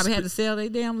if they you probably had to sell their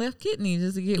damn left kidney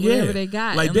just to get whatever they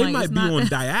got. Like, and they might be on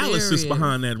dialysis serious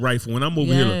behind that rifle, and I'm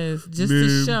over here like, just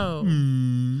to show.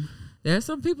 There's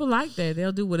some people like that.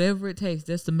 They'll do whatever it takes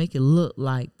just to make it look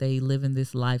like they living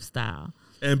this lifestyle.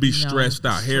 And be stressed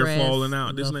out, hair falling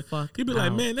out. This and that. You be like,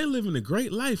 out. man, they're living a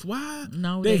great life. Why?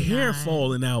 No, they they hair not.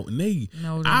 falling out and they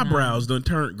eyebrows done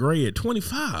turned gray at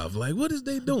 25. Like, what is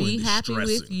they doing? Be They're happy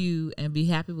stressing. with you and be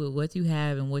happy with what you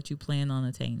have and what you plan on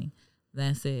attaining.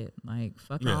 That's it. Like,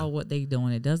 fuck all what they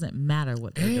doing. It doesn't matter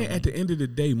what they're doing. And at the end of the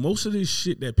day, most of this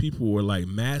shit that people were like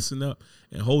massing up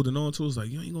and holding on to is like,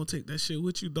 you ain't gonna take that shit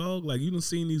with you, dog. Like, you done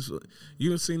seen these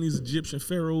Egyptian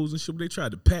pharaohs and shit. They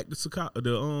tried to pack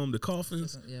the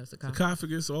coffins,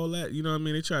 sarcophagus, all that. You know what I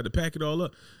mean? They tried to pack it all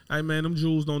up. Hey man, them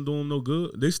jewels don't do them no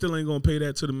good. They still ain't gonna pay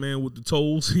that to the man with the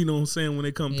tolls. You know what I'm saying, when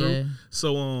they come through.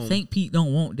 So St. Pete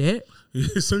don't want that.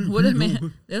 What a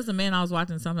man! There's a man I was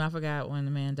watching something. I forgot when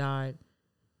the man died,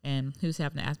 and he was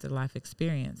having an afterlife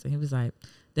experience, and he was like,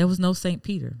 "There was no St.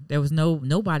 Peter. There was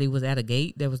nobody was at a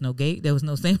gate. There was no gate. There was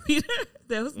no St. Peter.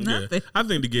 There was nothing." I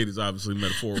think the gate is obviously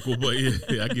metaphorical, but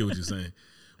yeah, I get what you're saying.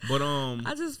 But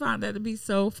I just found that to be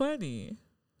so funny.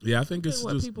 Yeah, I think it's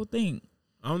what just, people think.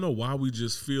 I don't know why we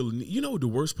just feel. You know, the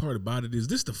worst part about it is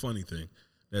this. The funny thing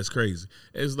that's crazy.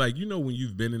 It's like, you know, when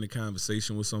you've been in a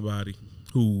conversation with somebody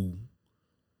who,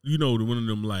 you know, one of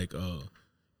them like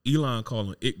Elon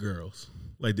calling it girls,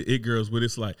 like the it girls, but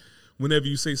it's like whenever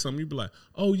you say something, you be like,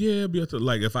 oh yeah, be able to,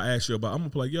 like if I ask you about, I'm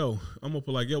gonna put like, yo,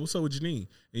 what's up with Janine?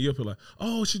 And you'll be like,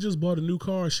 oh, she just bought a new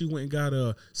car. She went and got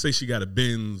say she got a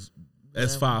Benz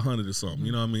S500 or something,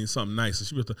 you know what I mean? Something nice. And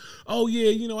she was like, oh yeah,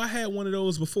 you know, I had one of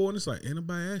those before. And it's like, ain't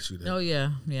nobody asked you that. Oh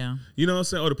yeah. You know what I'm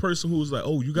saying? Or the person who was like,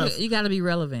 oh, you got to be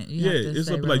relevant. It's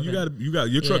like you got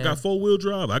your truck got 4-wheel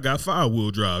drive. I got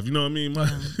 5-wheel drive. You know what I mean? I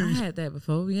had that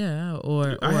before,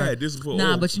 or I had this before.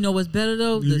 Nah, but you know what's better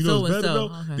though? You know what's better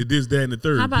though? Okay. This, that, and the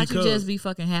third. How about you just be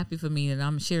fucking happy for me and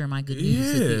I'm sharing my good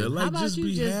news with you? Like just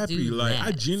be happy. Like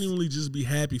I genuinely just be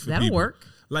happy for people. That'll work.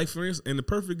 Like for instance, and the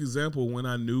perfect example when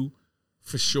I knew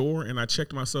for sure, and I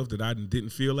checked myself that I didn't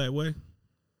feel that way,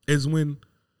 is when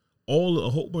a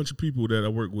whole bunch of people that I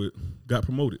work with got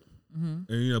promoted. And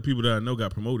you know, people that I know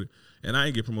got promoted, and I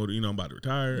ain't get promoted. You know, I'm about to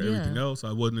retire. Everything else,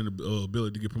 I wasn't in the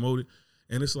ability to get promoted.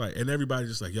 And it's like, and everybody's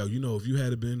just like, yo, you know, if you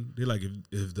had been, they're like,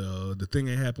 if the thing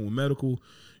ain't happened with medical,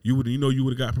 you would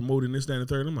have got promoted and this, that, and the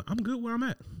third. And I'm like, I'm good where I'm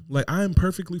at. Like I am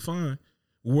perfectly fine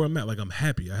where I'm at. Like I'm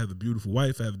happy. I have a beautiful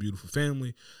wife. I have a beautiful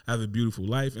family. I have a beautiful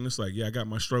life. And it's like, yeah, I got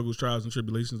my struggles, trials, and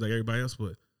tribulations like everybody else,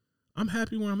 but I'm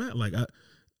happy where I'm at. Like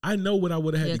I know what I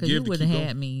would have had to give. You wouldn't have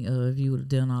had me if you would have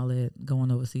done all that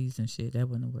going overseas and shit. That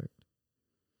wouldn't have worked.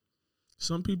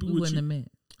 Some people wouldn't have met.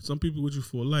 Some people with you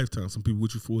for a lifetime. Some people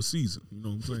with you for a season. You know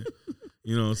what I'm saying?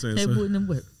 You know what I'm saying? They wouldn't have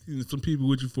worked. Some people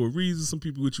with you for a reason. Some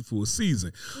people with you for a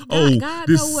season. God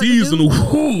this seasonal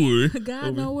whore.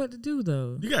 God know what to do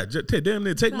though. You got to damn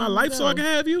near take my life so I can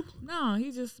have you? No,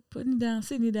 he just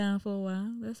sitting you down for a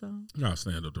while. That's all. I'll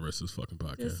stand up the rest of this fucking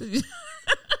podcast.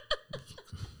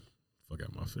 Fuck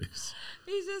out my face.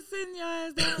 He's just sitting your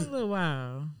ass down a little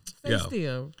while. Stay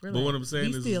still. Relax. But what I'm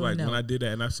saying is like when I did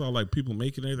that and I saw like people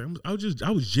making everything, I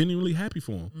was genuinely happy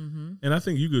for them. And I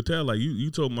think you could tell, like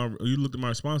you looked at my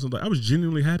response and like I was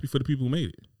genuinely happy for the people who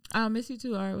made it. I miss you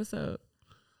too. All right, what's up?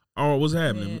 All right, what's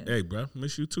happening? Yeah. Hey, bro,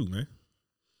 miss you too, man.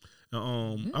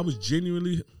 I was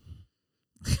genuinely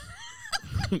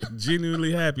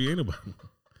happy. Anybody?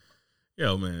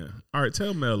 Yo, man. All right,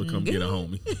 tell Mel to come get a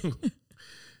homie.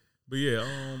 But yeah,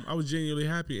 I was genuinely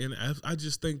happy, and I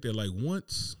just think that like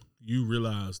once you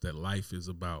realize that life is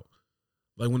about,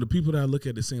 like when the people that I look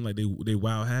at it seem like they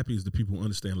wow happy is the people who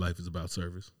understand life is about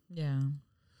service. Yeah.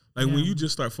 Like when you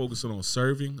just start focusing on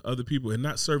serving other people and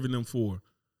not serving them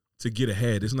to get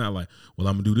ahead. It's not like, well,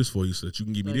 I'm gonna do this for you so that you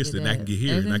can give me this and I can get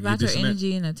here and I can get this and that. Everything's about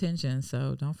your energy and attention,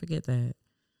 so don't forget that.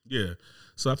 Yeah.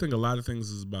 So I think a lot of things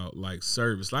is about like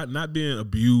service, like not being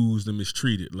abused and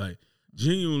mistreated, like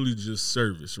genuinely just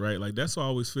service, right? Like that's what I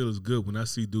always feel is good when I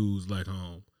see dudes like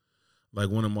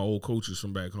one of my old coaches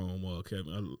from back home,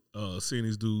 Kevin. Seeing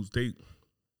these dudes,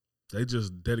 they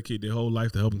just dedicate their whole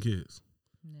life to helping kids.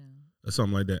 Yeah. Or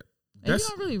something like that. And you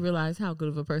don't really realize how good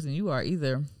of a person you are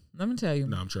either. Let me tell you.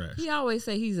 No, I'm trash. He always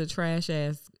say he's a trash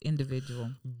ass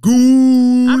individual.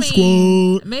 Goon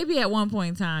squad. Maybe at one point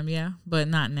in time, yeah, but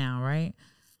not now, right?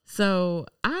 So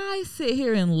I sit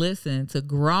here and listen to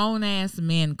grown ass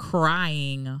men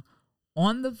crying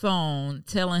on the phone,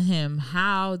 telling him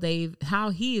how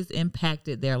he has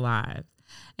impacted their lives.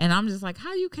 And I'm just like,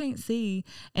 how you can't see?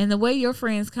 And the way your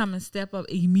friends come and step up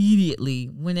immediately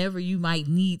whenever you might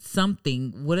need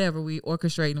something, whatever we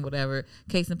orchestrating, whatever,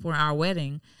 case in point, our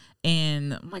wedding.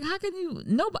 And I'm like, how can you,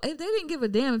 nobody, if they didn't give a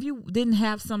damn, if you didn't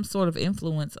have some sort of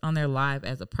influence on their life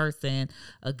as a person,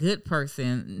 a good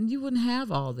person, you wouldn't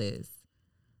have all this.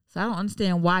 So I don't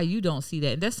understand why you don't see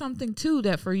that. And that's something, too,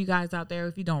 that for you guys out there,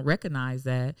 if you don't recognize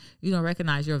that, you don't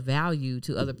recognize your value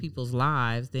to other people's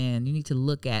lives, then you need to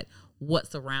look at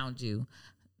what's around you.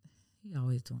 He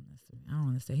always doing this to me. I don't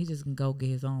understand. He just can go get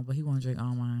his own, but he want to drink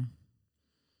all mine.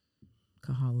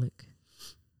 Alcoholic.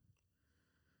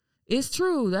 It's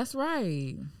true. That's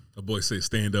right. My boy say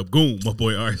stand up goon. My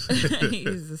boy Ars.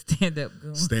 He's a stand up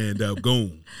goon. Stand up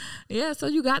goon. Yeah, so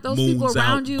you got those Moons people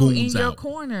around out, you in goons your out.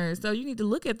 corner. So you need to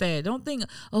look at that. Don't think,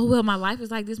 oh, well, my life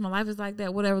is like this, my life is like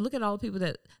that, whatever. Look at all the people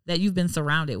that you've been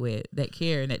surrounded with that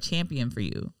care and that champion for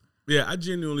you. Yeah, I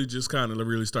genuinely just kind of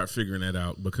really start figuring that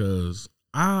out because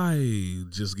I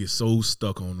just get so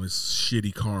stuck on this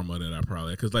shitty karma that I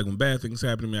probably, because like when bad things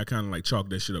happen to me, I kind of like chalk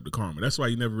that shit up to karma. That's why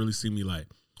you never really see me like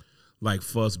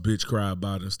fuss, bitch, cry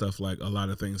about it and stuff, like a lot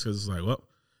of things, because it's like, well,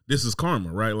 this is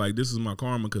karma, right? Like this is my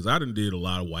karma because I done did a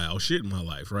lot of wild shit in my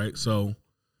life, right? So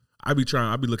I be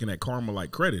looking at karma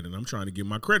like credit, and I'm trying to get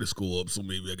my credit score up so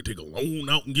maybe I could take a loan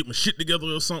out and get my shit together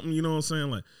or something, you know what I'm saying?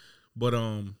 Like, but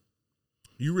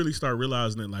you really start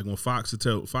realizing that like when Fox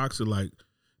would like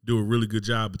do a really good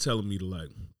job of telling me to like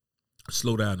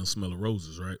slow down and smell the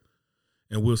roses, right?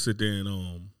 And we'll sit there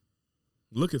and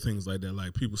look at things like that,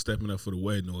 like people stepping up for the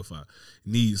wedding, or if I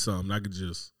need something, I could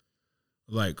just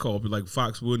like call up, like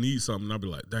Fox will need something, and I'll be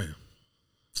like, damn.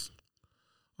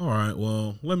 All right,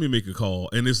 well, let me make a call,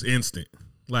 and it's instant.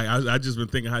 Like I just been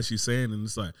thinking how she's saying, and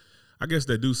it's like, I guess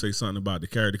that do say something about the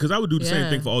character, because I would do the same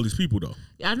thing for all these people though.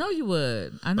 Yeah, I know you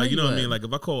would. I know like, you know would. what I mean? Like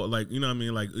if I call, like, you know what I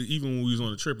mean? Like even when we was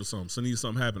on a trip or something, so need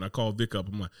something happen, I call Vic up.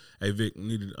 I'm like, hey Vic,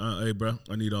 hey bro,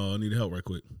 I need help right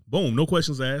quick. Boom, no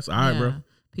questions asked. All right, bro.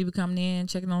 People coming in,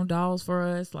 checking on dolls for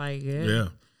us, like You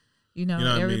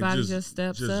know everybody I mean? just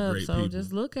steps up. So people.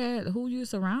 Just look at who you're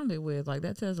surrounded with. Like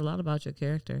that tells a lot about your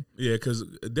character. Yeah, because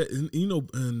you know,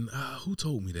 and who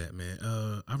told me that, man?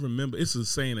 I remember it's a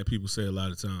saying that people say a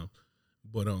lot of times,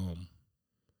 but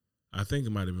I think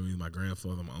it might have been my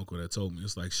grandfather, my uncle that told me.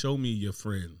 It's like, show me your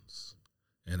friends,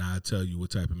 and I'll tell you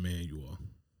what type of man you are.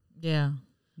 Yeah,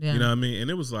 yeah. You know what I mean? And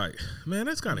it was like, man,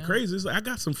 that's kind of crazy. It's like, I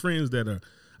got some friends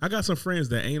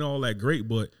that ain't all that great,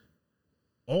 but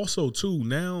also too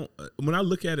now when I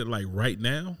look at it like right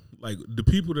now, like the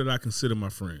people that I consider my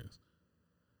friends,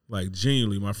 like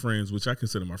genuinely my friends, which I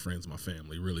consider my friends my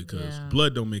family, really, because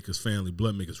blood don't make us family,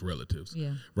 blood make us relatives.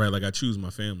 Yeah. Right? Like I choose my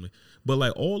family. But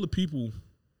like all the people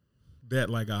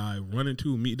that like I run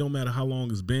into, me, it don't matter how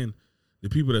long it's been, the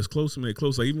people that's close to me, they're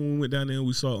close. Like even when we went down there and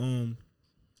we saw and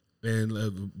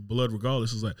blood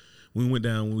regardless, it's like when we went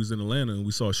down when we was in Atlanta and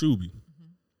we saw Shuby.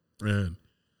 And,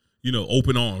 you know,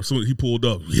 open arms. So he pulled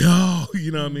up, yo,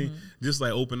 you know what I mean? Just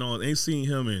like open arms. I ain't seen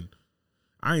him in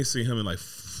like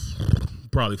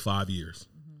probably 5 years.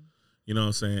 You know what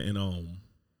I'm saying? And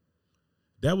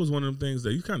that was one of them things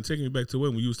that you kind of taking me back to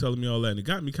when you was telling me all that, and it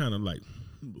got me kind of like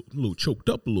a little choked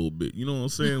up a little bit. You know what I'm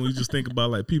saying? We just think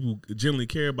about like people generally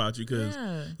care about you because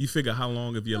you figure how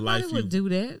long of your life would do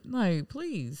that. Like,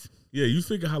 please. Yeah, you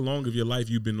figure how long of your life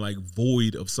you've been like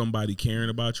void of somebody caring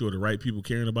about you or the right people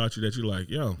caring about you that you're like,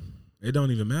 yo, it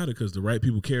don't even matter because the right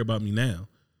people care about me now.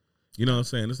 You know what I'm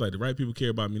saying? It's like the right people care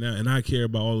about me now, and I care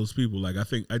about all those people. Like I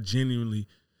think I genuinely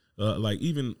Like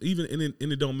even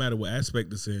and it don't matter what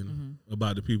aspect it's in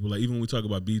about the people. Like even when we talk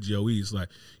about BGOE, it's like,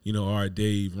 you know, all right,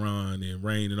 Dave, Ron, and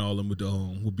Rain, and all of them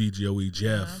with BGOE,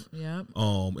 Jeff. Yep.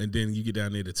 And then you get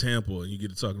down there to Tampa, and you get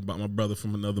to talking about my brother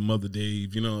from another mother,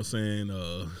 Dave. You know what I'm saying?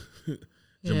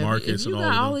 Jamarcus if you and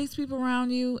got all these people around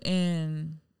you,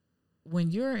 and when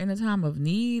you're in a time of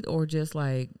need or just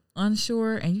like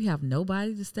unsure, and you have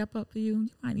nobody to step up for you, You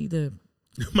might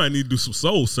need to do some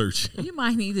soul searching. You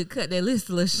might need to cut that list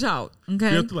a little short.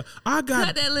 Okay,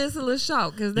 cut that list a little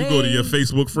short because they go to your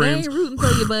Facebook friends. They ain't rooting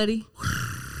for you, buddy.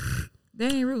 They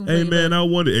ain't rooting for you. Hey man, buddy. I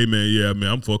wonder. Hey man, yeah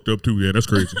man, I'm fucked up too. Yeah, that's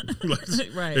crazy.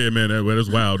 Right. Hey man, that's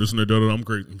wild. This and that. I'm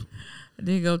crazy.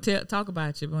 Then go talk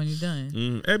about you when you're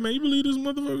done. Hey man, you believe this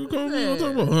motherfucker called me? I'm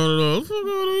talking about $100. Fuck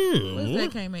out of here. What's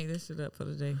that? Can't make this shit up for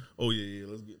the day. Oh yeah.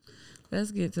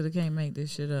 Let's get to the can't make this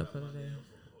shit up for the day.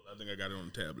 I think I got it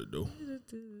on the tablet though.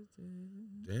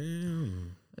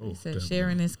 Damn. He said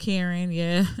sharing is caring.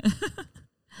 Yeah.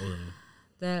 Oh,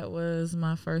 That was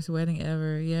my first wedding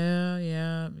ever.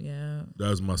 Yeah. that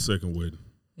was my second wedding.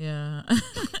 Yeah.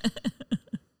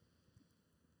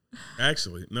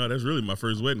 Actually, no, that's really my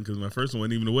first wedding because my first one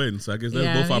wasn't even a wedding. So I guess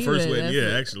that's both our first wedding.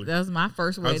 Yeah, actually. That was my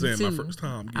first wedding, I was saying too. my first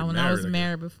time getting when married. I was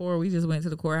married before, we just went to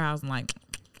the courthouse and like,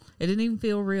 it didn't even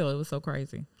feel real. It was so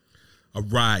crazy. All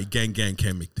right, gang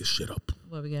can't make this shit up.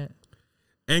 What we got?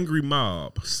 Angry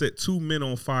mob set 2 men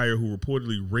on fire who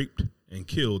reportedly raped and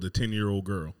killed a 10-year-old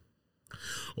girl.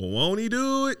 Won't he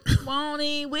do it? Won't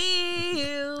he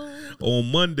will?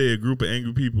 On Monday, a group of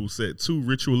angry people set 2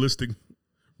 ritualist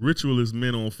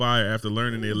men on fire after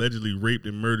learning they allegedly raped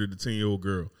and murdered the 10-year-old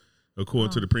girl.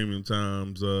 According to the Premium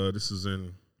Times, this is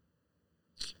in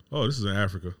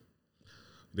Africa.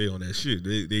 They on that shit.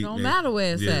 They don't matter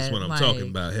where it's at. That's what I'm talking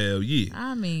about. Hell yeah.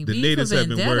 I mean, the natives have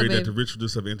been worried that the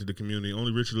ritualists have entered the community.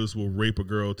 Only ritualists will rape a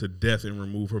girl to death and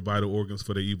remove her vital organs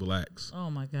for their evil acts.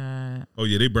 Oh my God. Oh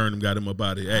yeah, they burned them, got them up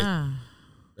out of here.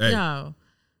 Hey. Yo,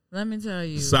 let me tell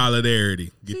you.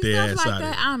 Solidarity. Get their ass out of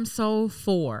here. I'm so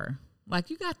for. Like,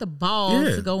 you got the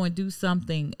balls to go and do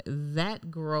something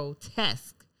that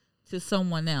grotesque to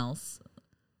someone else.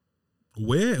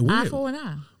 Where? Eye for an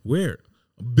eye. Where?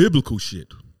 Biblical shit.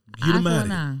 Get them out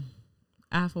of here.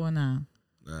 Eye for an eye.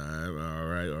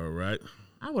 All right.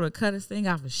 I would have cut his thing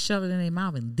off and shoved it in their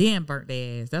mouth and then burnt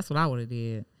their ass. That's what I would have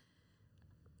did.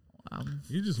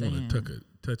 You just want to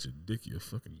touch a dick, you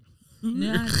fucking.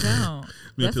 No, I don't.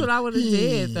 That's what I would have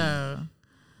did, though.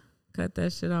 Cut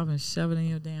that shit off and shove it in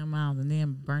your damn mouth and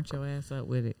then burnt your ass up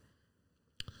with it.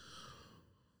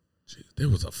 Jeez, there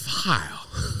was a file.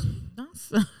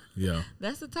 Yeah.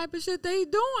 That's the type of shit they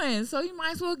doing. So you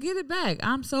might as well get it back.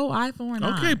 I'm so eye for an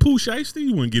eye. Okay, Pooh Shiesty,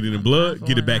 you want to get it in blood?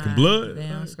 Get it back in blood?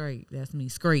 Damn straight. That's me.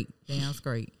 Straight. Damn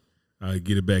straight. All right,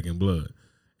 get it back in blood.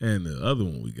 And the other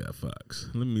one we got, Fox.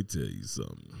 Let me tell you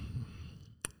something.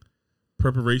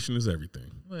 Preparation is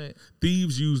everything. What?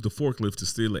 Thieves used the forklift to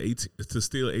steal an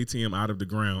ATM out of the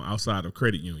ground outside of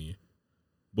credit union.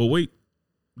 But wait,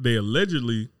 they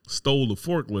allegedly stole the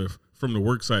forklift from the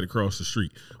work site across the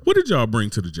street. What did y'all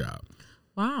bring to the job?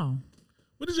 Wow.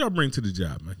 What did y'all bring to the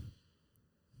job, man?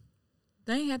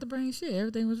 They ain't had to bring shit.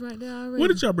 Everything was right there already. What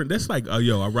did y'all bring? That's like, I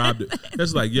robbed it.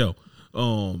 That's like,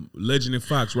 Legend and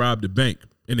Fox robbed the bank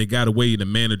and they got away in the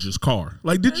manager's car.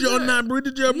 Like, did y'all bring to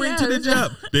the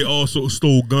job? They also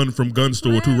stole gun from gun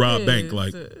store to rob bank.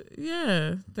 Like,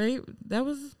 yeah, did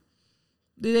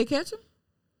they catch him?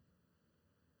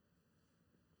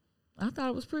 I thought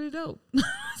it was pretty dope.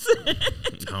 I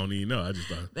don't even know. I just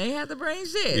thought they had to bring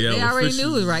shit. Yeah, they already knew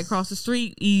it was right across the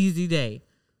street. Easy day.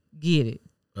 Get it.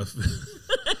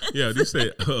 Yeah, they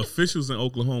say officials in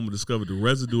Oklahoma discovered the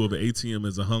residue of an ATM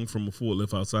as a hung from a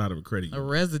forklift outside of a credit union. A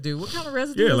residue? What kind of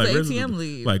residue does the ATM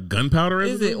leave? Like gunpowder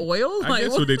residue? Is it oil? I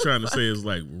guess what they're trying to say is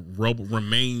like rubber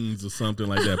remains or something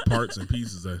like that, parts and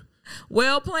pieces of.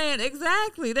 Well planned,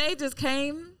 exactly. They just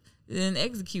came and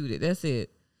executed. That's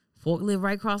it. Forklift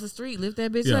right across the street. Lift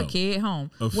that bitch up, carry it home.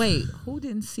 Wait, who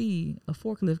didn't see a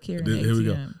forklift carrying an ATM? Here we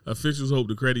go. Officials hope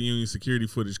the credit union security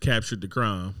footage captured the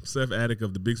crime. Seth Attic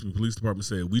of the Bixby Police Department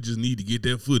said, "We just need to get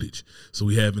that footage so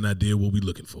we have an idea what we're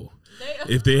looking for.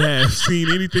 If they have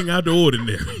seen anything out the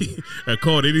ordinary or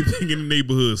caught anything in the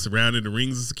neighborhood surrounding the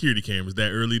rings of security cameras that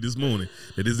early this morning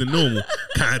that isn't normal,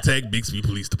 contact Bixby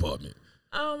Police Department."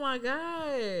 Oh, my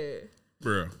God.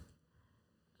 Bro.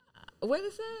 What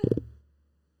is that?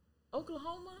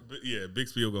 Oklahoma? Yeah,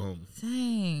 Bixby, Oklahoma.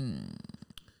 Dang.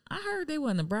 I heard they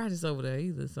wasn't the brightest over there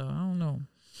either, so I don't know.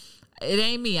 It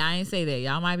ain't me. I ain't say that.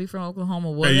 Y'all might be from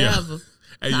Oklahoma, whatever.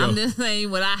 Hey, I'm just saying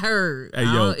what I heard. Hey,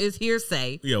 yo. It's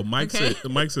hearsay. Yo, Mike Okay?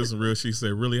 said some real shit. He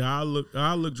said, really, I look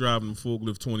driving the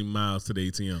forklift 20 miles to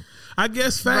the ATM. I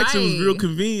guess facts, it was real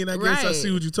convenient. I guess I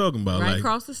see what you're talking about. Right like,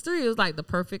 across the street. It was like the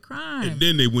perfect crime. and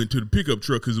then they went to the pickup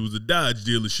truck because it was a Dodge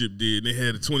dealership there, and they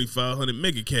had a 2,500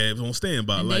 mega cabs on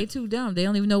standby. And like, they too dumb. They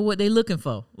don't even know what they looking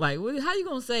for. Like, how you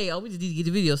gonna say, oh, we just need to get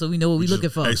the video so we know what we looking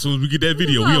for? Hey, as soon as we get that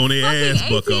video, we on their ass,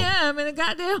 bucko. ATM and a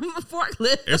goddamn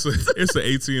forklift. It's an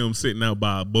ATM sitting out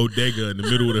by a bodega in the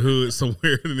middle of the hood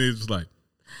somewhere, and it's just like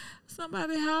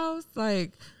somebody's house.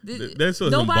 Like that's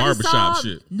some barbershop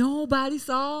shit. Nobody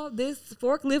saw this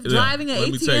forklift driving an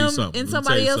ATM in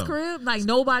somebody else's crib. Like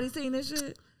nobody seen this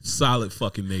shit. Solid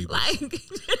fucking neighbors. Like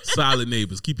solid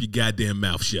neighbors. Keep your goddamn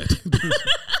mouth shut.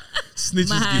 Snitches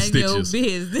mind get stitches. Your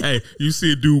business. Hey, you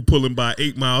see a dude pulling by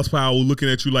 8 miles per hour, looking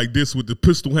at you like this with the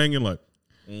pistol hanging, like.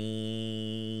 Give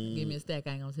me a stack.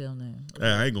 I ain't gonna tell him that.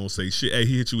 I ain't gonna say shit. Hey,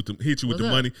 he hit you with the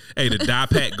money. Hey, the die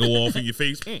pack go off in your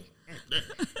face.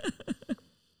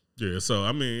 Yeah, so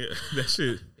I mean that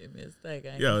shit. Give me a stack. I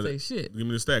ain't gonna say shit. Give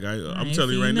me the stack. I'm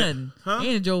telling you right nothing. now. Huh?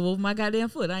 And drove over my goddamn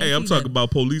foot. Hey, I'm talking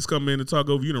about police coming in and talk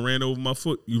over you. Done ran over my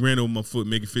foot. You ran over my foot,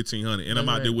 making 1,500, and I'm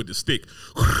out there with the stick.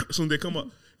 As soon as they come up,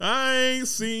 I ain't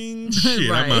seen shit.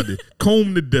 Right. I'm out there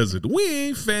comb the desert. We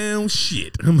ain't found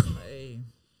shit.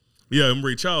 Yeah, I'm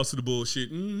Ray Charles to the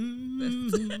bullshit.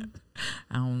 Mm-hmm.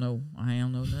 I don't know. I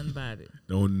don't know nothing about it.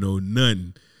 Don't know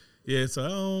nothing. Yeah,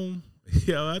 so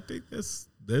I think that's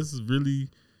really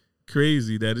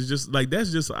crazy. That it's just like I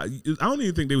don't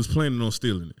even think they was planning on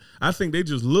stealing it. I think they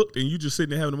just looked and you just sitting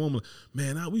there having a moment.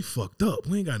 Like, man, we fucked up.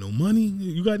 We ain't got no money.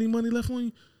 You got any money left on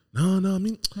you? No. I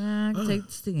mean, I can take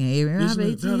this thing.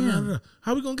 ATM.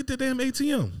 How we gonna get that damn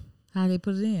ATM? How they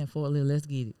put it in? Forklift, let's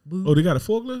get it. Boo. Oh, they got a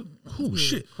forklift? Oh,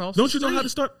 shit. Don't you know how to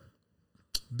start?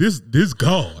 This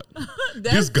God.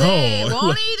 This God.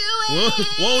 Won't he do it?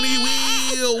 Won't he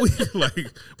will?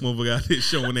 Like, motherfucker out there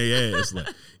showing their ass. Like,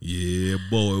 yeah,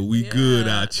 boy, we good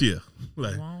out here.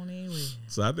 Like, won't he will?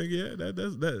 So I think,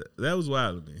 that was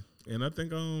wild to me. And I think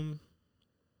the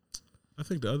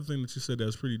other thing that you said that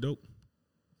was pretty dope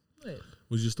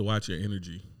was just to watch your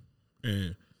energy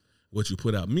and what you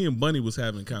put out. Me and Bunny was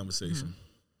having a conversation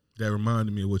that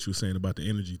reminded me of what you were saying about the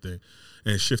energy thing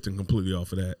and shifting completely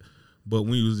off of that. But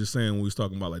when you was just saying, when we was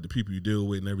talking about like the people you deal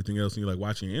with and everything else, and you're like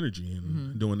watching your energy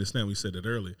and doing this now, we said it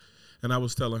earlier. And I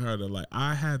was telling her that like,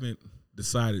 I haven't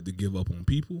decided to give up on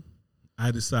people.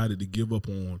 I decided to give up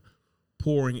on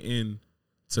pouring in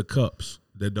to cups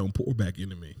that don't pour back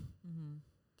into me.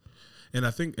 And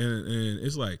I think, and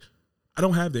it's like, I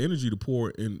don't have the energy to pour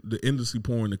in the endlessly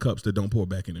pour in the cups that don't pour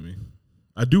back into me.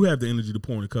 I do have the energy to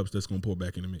pour in the cups that's going to pour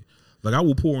back into me. Like I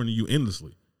will pour into you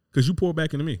endlessly because you pour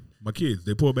back into me. My kids,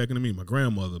 they pour back into me. My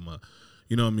grandmother, my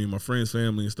friends,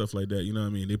 family and stuff like that. You know what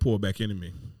I mean? They pour back into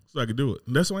me. So I could do it.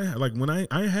 And that's why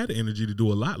I had the energy to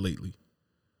do a lot lately.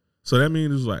 So that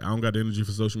means it's like, I don't got the energy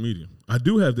for social media. I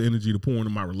do have the energy to pour into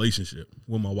my relationship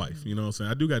with my wife. You know what I'm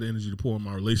saying? I do got the energy to pour in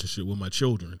my relationship with my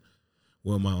children,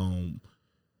 with my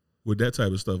with that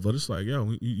type of stuff. But it's like,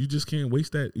 yo, you just can't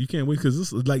waste that. You can't waste, because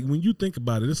it's like, when you think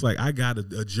about it, it's like I got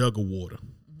a jug of water.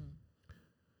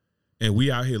 And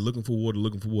we out here looking for water. I'm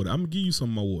going to give you some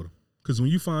of my water. Because when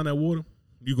you find that water,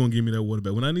 you're going to give me that water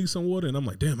back. When I need some water and I'm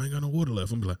like, damn, I ain't got no water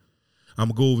left, I'm like, I'm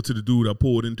going to go over to the dude I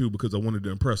poured into because I wanted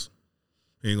to impress him.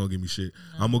 He ain't going to give me shit.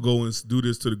 No. I'm going to go and do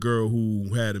this to the girl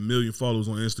who had 1 million followers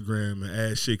on Instagram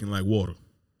and ass shaking like water.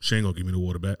 She ain't going to give me the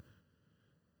water back.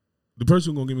 The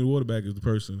person who's going to give me the water back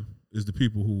is the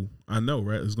people who I know,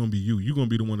 right? It's going to be you. You're going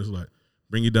to be the one that's like,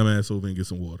 bring your dumb ass over and get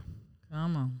some water.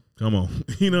 Come on.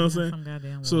 You know what I'm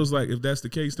saying? So it's like, if that's the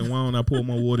case, then why don't I pour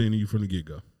my water into you from the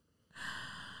get-go?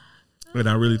 And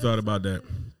I really thought about that.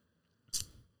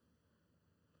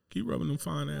 Keep rubbing them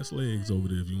fine-ass legs over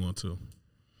there if you want to.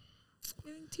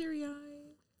 Getting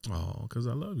teary-eyed. Oh, because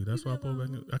I love you. That's why I pour back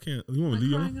in. I can't. You want me to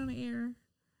leave you crying on the air.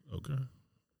 Okay.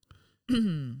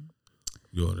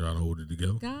 You want to try to hold it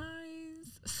together?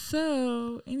 Guys,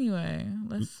 so anyway,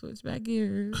 let's switch back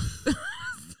gears.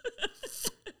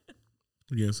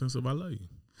 Yeah, sense of I love you.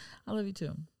 I love you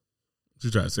too. She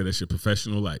tried to say that shit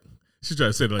professional, like she tried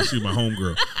to say that like she my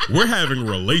homegirl. We're having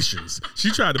relations.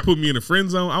 She tried to put me in a friend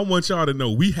zone. I want y'all to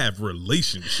know we have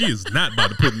relations. She is not about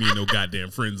to put me in no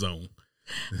goddamn friend zone.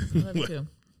 I love you too.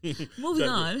 Moving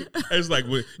on. It's like,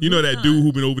 you know that dude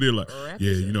who been over there like,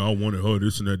 yeah, you know, I wanted her,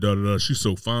 this and that, da da da. She's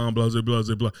so fine, blah blah blah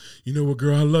blah. You know what,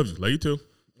 girl, I love you. Like you too.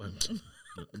 Like,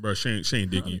 bro, she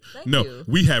ain't digging you. No, you.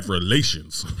 We have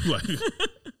relations. Like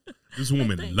this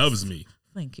woman loves me.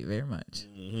 Thank you very much.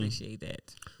 Appreciate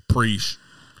that. Preach.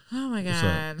 Oh my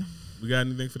God. We got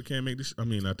anything for the Can't Make This? I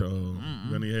mean, not the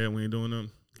we got any head. We ain't doing nothing.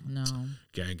 No.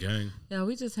 Gang, gang. Yeah,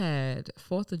 we just had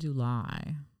 4th of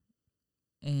July.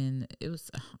 And it was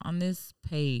on this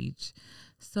page,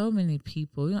 so many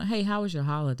people, hey, how was your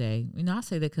holiday? I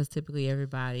say that because typically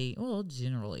everybody, well,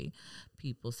 generally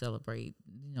people celebrate,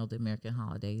 the American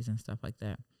holidays and stuff like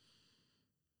that.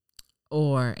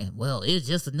 Well, it's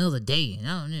just another day.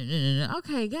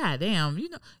 Okay, goddamn,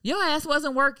 your ass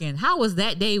wasn't working. How was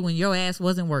that day when your ass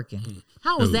wasn't working?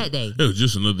 How was that day? It was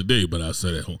just another day, but I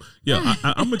sat at home. Yeah,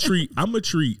 I treat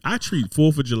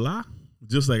 4th of July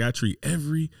just like I treat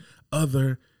every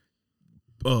other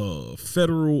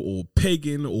federal or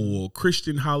pagan or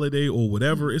Christian holiday or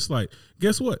whatever. It's like,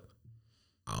 guess what?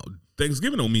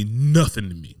 Thanksgiving don't mean nothing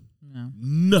to me. No.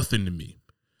 Nothing to me.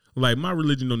 Like, my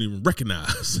religion don't even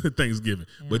recognize Thanksgiving.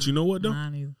 Yeah, but you know what, though?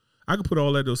 I can put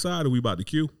all that aside and we about to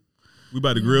queue. We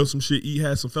about to grill some shit, eat,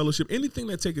 have some fellowship. Anything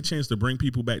that take a chance to bring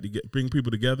people back, bring people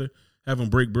together, have them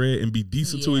break bread and be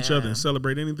decent to each other and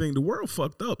celebrate anything. The world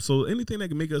fucked up. So anything that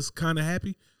can make us kind of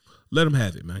happy, let them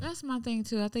have it, man. That's my thing,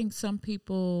 too. I think some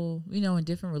people, in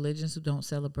different religions who don't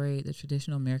celebrate the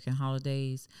traditional American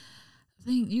holidays, I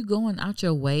think you going out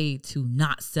your way to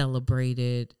not celebrate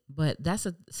it. But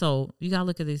so you got to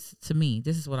look at this. To me,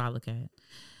 this is what I look at.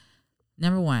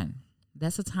 Number one,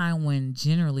 that's a time when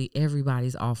generally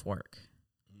everybody's off work.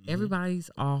 Mm-hmm.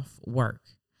 Everybody's off work.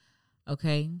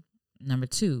 Okay. Number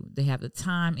two, they have the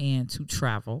time to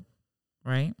travel,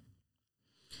 right?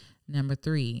 Number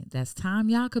three, that's time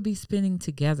y'all could be spending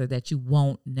together that you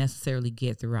won't necessarily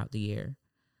get throughout the year.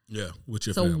 Yeah, with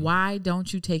your so family. Why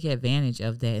don't you take advantage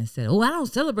of that instead? I don't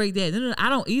celebrate that. No, I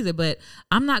don't either, but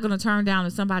I'm not going to turn down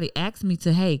if somebody asks me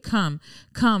to, hey, come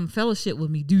fellowship with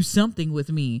me, do something with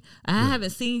me. I haven't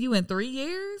seen you in 3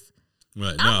 years.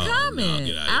 Right, I'm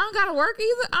coming. I don't got to work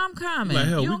either. I'm coming. Like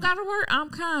hell, you don't got to work. I'm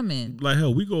coming. Like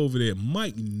hell, we go over there.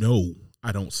 Mike know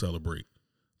I don't celebrate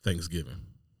Thanksgiving.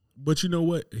 But you know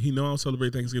what? He know I don't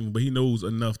celebrate Thanksgiving, but he knows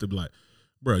enough to be like,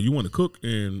 bro, you want to cook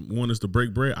and want us to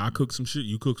break bread? I cook some shit.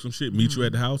 You cook some shit. Meet you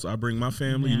at the house. I bring my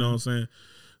family. You know what I'm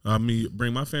saying?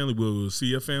 Bring my family. We'll see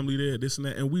your family there, this and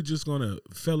that. And we just going to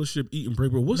fellowship, eat, and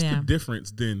break bread. What's the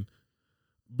difference then?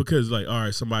 Because, like, all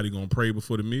right, somebody going to pray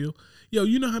before the meal. Yo,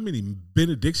 you know how many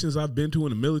benedictions I've been to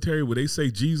in the military where they say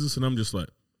Jesus and I'm just like,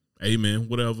 amen,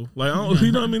 whatever. Like, I don't,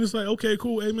 you know what I mean? It's like, okay,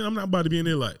 cool, amen. I'm not about to be in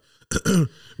there like,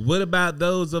 what about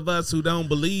those of us who don't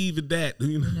believe in that?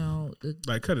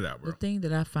 Like, cut it out, bro. The thing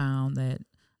that I found that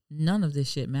none of this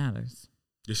shit matters.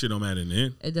 This shit don't matter in the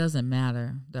end. It doesn't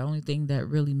matter. The only thing that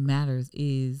really matters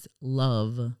is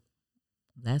love.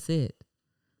 That's it.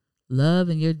 Love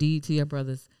and your deed to your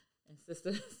brothers and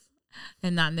sisters.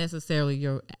 And not necessarily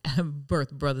your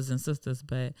birth brothers and sisters,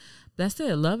 but that's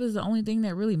it. Love is the only thing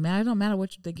that really matters. It don't matter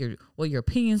what you think what your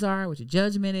opinions are, what your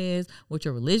judgment is, what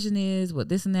your religion is, what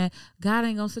this and that. God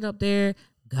ain't gonna sit up there.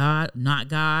 God, not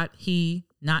God. He,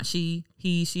 not she.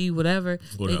 He, she, whatever.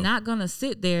 They're not gonna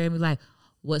sit there and be like,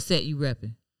 "What set you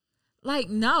repping?" Like,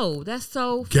 no, that's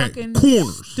so fucking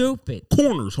stupid.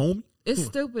 Corners, homie. It's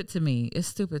stupid to me. It's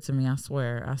stupid to me. I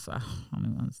swear. I don't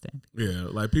even understand. Yeah,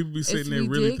 like people be sitting there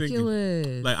really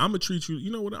thinking, like, I'm gonna treat you.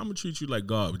 You know what? I'm gonna treat you like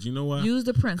God. But you know why? Use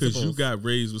the principles. Because you got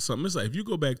raised with something. It's like if you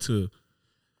go back to,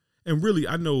 and really,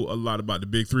 I know a lot about the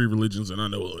big three religions, and I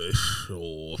know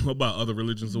about other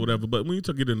religions or whatever. But when you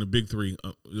get in the big three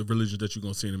the religions that you're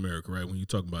gonna see in America, right? When you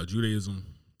talk about Judaism,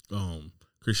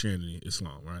 Christianity,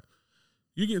 Islam, right?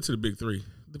 You get into the big three,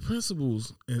 the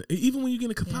principles, and even when you get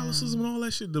into Catholicism and all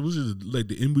that shit, that was just like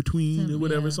the in between or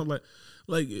whatever, something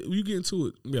like you get into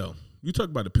it, you talk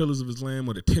about the pillars of Islam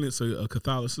or the tenets of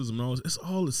Catholicism and all this, it's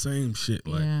all the same shit.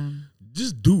 Like,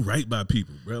 just do right by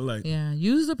people, bro. Like,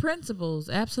 use the principles,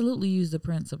 absolutely use the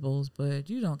principles, but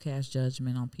you don't cast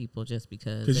judgment on people just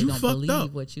because they don't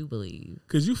believe what you believe.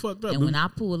 Because you fucked up. And when I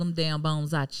pull them damn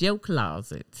bones out your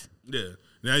closet,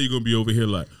 now you're gonna be over here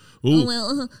like,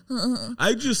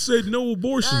 I just said no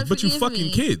abortions, but you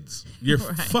fucking kids. You're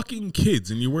fucking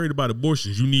kids, and you're worried about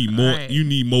abortions. You need more. You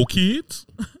need more kids.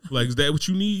 Like, is that what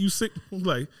you need? You sick?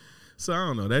 Like, so I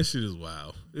don't know. That shit is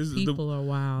wild. People are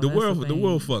wild. The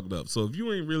world fucked up. So if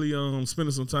you ain't really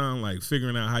spending some time like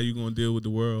figuring out how you gonna deal with the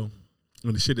world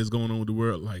and the shit that's going on with the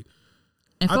world, like,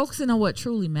 and focusing on what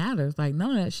truly matters, like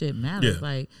none of that shit matters.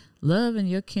 Like, love and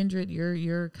your kindred,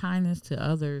 your kindness to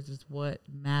others is what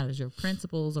matters. Your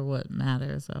principles are what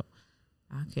matter. So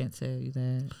I can't tell you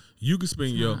that. You can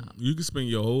spend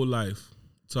your whole life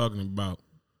talking about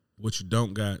what you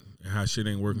don't got and how shit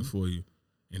ain't working for you,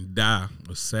 and die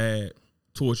a sad,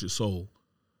 tortured soul.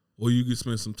 Or you can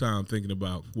spend some time thinking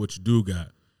about what you do got,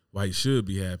 why you should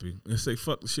be happy, and say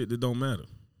fuck the shit that don't matter.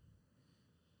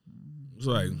 It's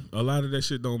like a lot of that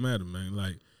shit don't matter, man.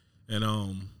 Like, and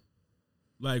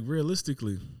like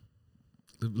realistically,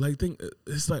 like think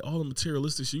it's like all the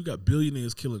materialistic shit. You got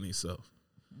billionaires killing themselves.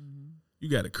 You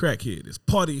got a crackhead that's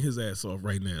partying his ass off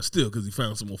right now, still because he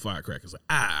found some more firecrackers. Like,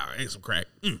 ain't some crack.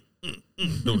 Doing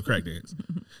the crack dance.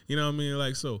 You know what I mean?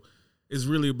 Like, so it's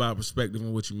really about perspective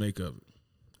and what you make of it.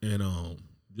 And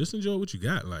just enjoy what you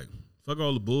got. Like, fuck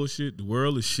all the bullshit. The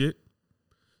world is shit.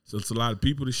 So it's a lot of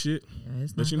people to shit. Yeah,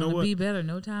 it's but not you know gonna what? be better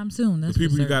no time soon. That's the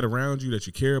people for you got certain. around you that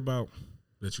you care about,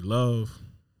 that you love.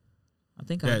 I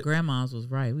think our grandmas was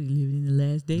right. We living in the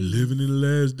last days. Living in the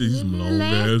last days. Living in the Long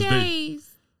last ass days.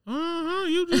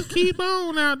 You just keep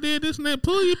on out there, this and that.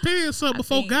 Pull your pants up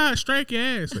before God strike your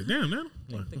ass. Like, damn, man.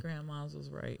 I think the grandmas was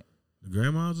right. The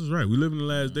grandmas is right. We live in the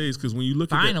last days because when you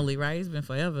look Finally, right? It's been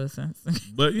forever since.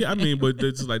 But yeah, I mean, but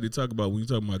it's like they talk about when you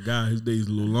talk about God, his days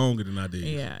a little longer than our days.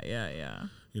 Yeah.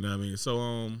 You know what I mean?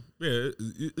 So yeah,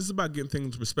 it's about getting things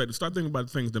into perspective. Start thinking about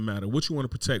the things that matter. What you want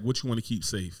to protect, what you want to keep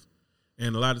safe.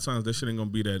 And a lot of times that shit ain't gonna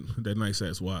be that nice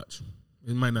ass watch.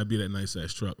 It might not be that nice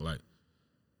ass truck. Like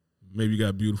maybe you got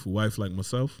a beautiful wife like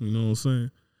myself, you know what I'm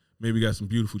saying? Maybe you got some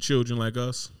beautiful children like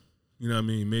us. You know what I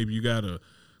mean? Maybe you got a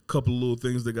couple of little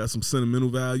things that got some sentimental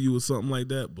value or something like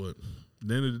that. But at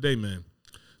the end of the day, man,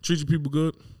 treat your people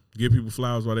good. Give people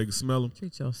flowers while they can smell them.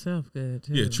 Treat yourself good,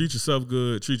 too. Yeah, treat yourself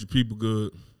good. Treat your people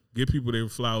good. Give people their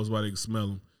flowers while they can smell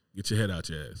them. Get your head out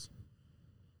your ass.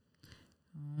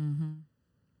 Mm-hmm.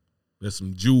 That's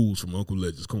some jewels from Uncle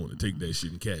Legend's Corner. Take that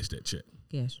shit and cash that check.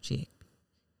 Cash check.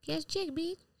 Cash check,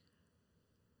 bitch.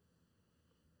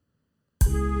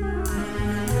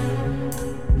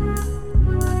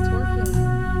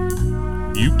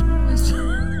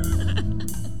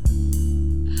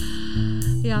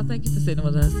 Y'all, thank you for sitting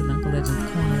with us in Uncle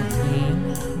Legend's Corner once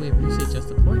again. We appreciate your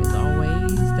support as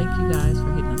always. Thank you guys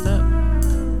for hitting us up,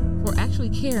 for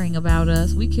actually caring about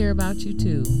us. We care about you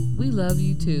too. We love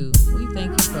you too. We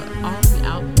thank you for all the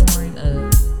outpouring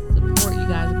of support you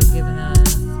guys have been giving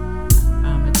us.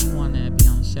 If you want to be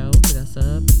on the show, hit us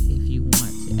up. If you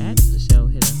want to add to the show,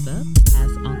 hit us up.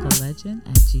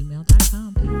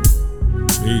 AskUncleLegend@gmail.com.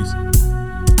 Peace.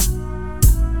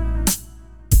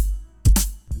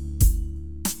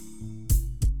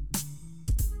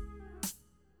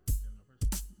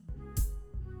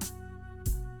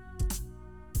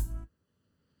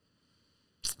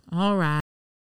 All right.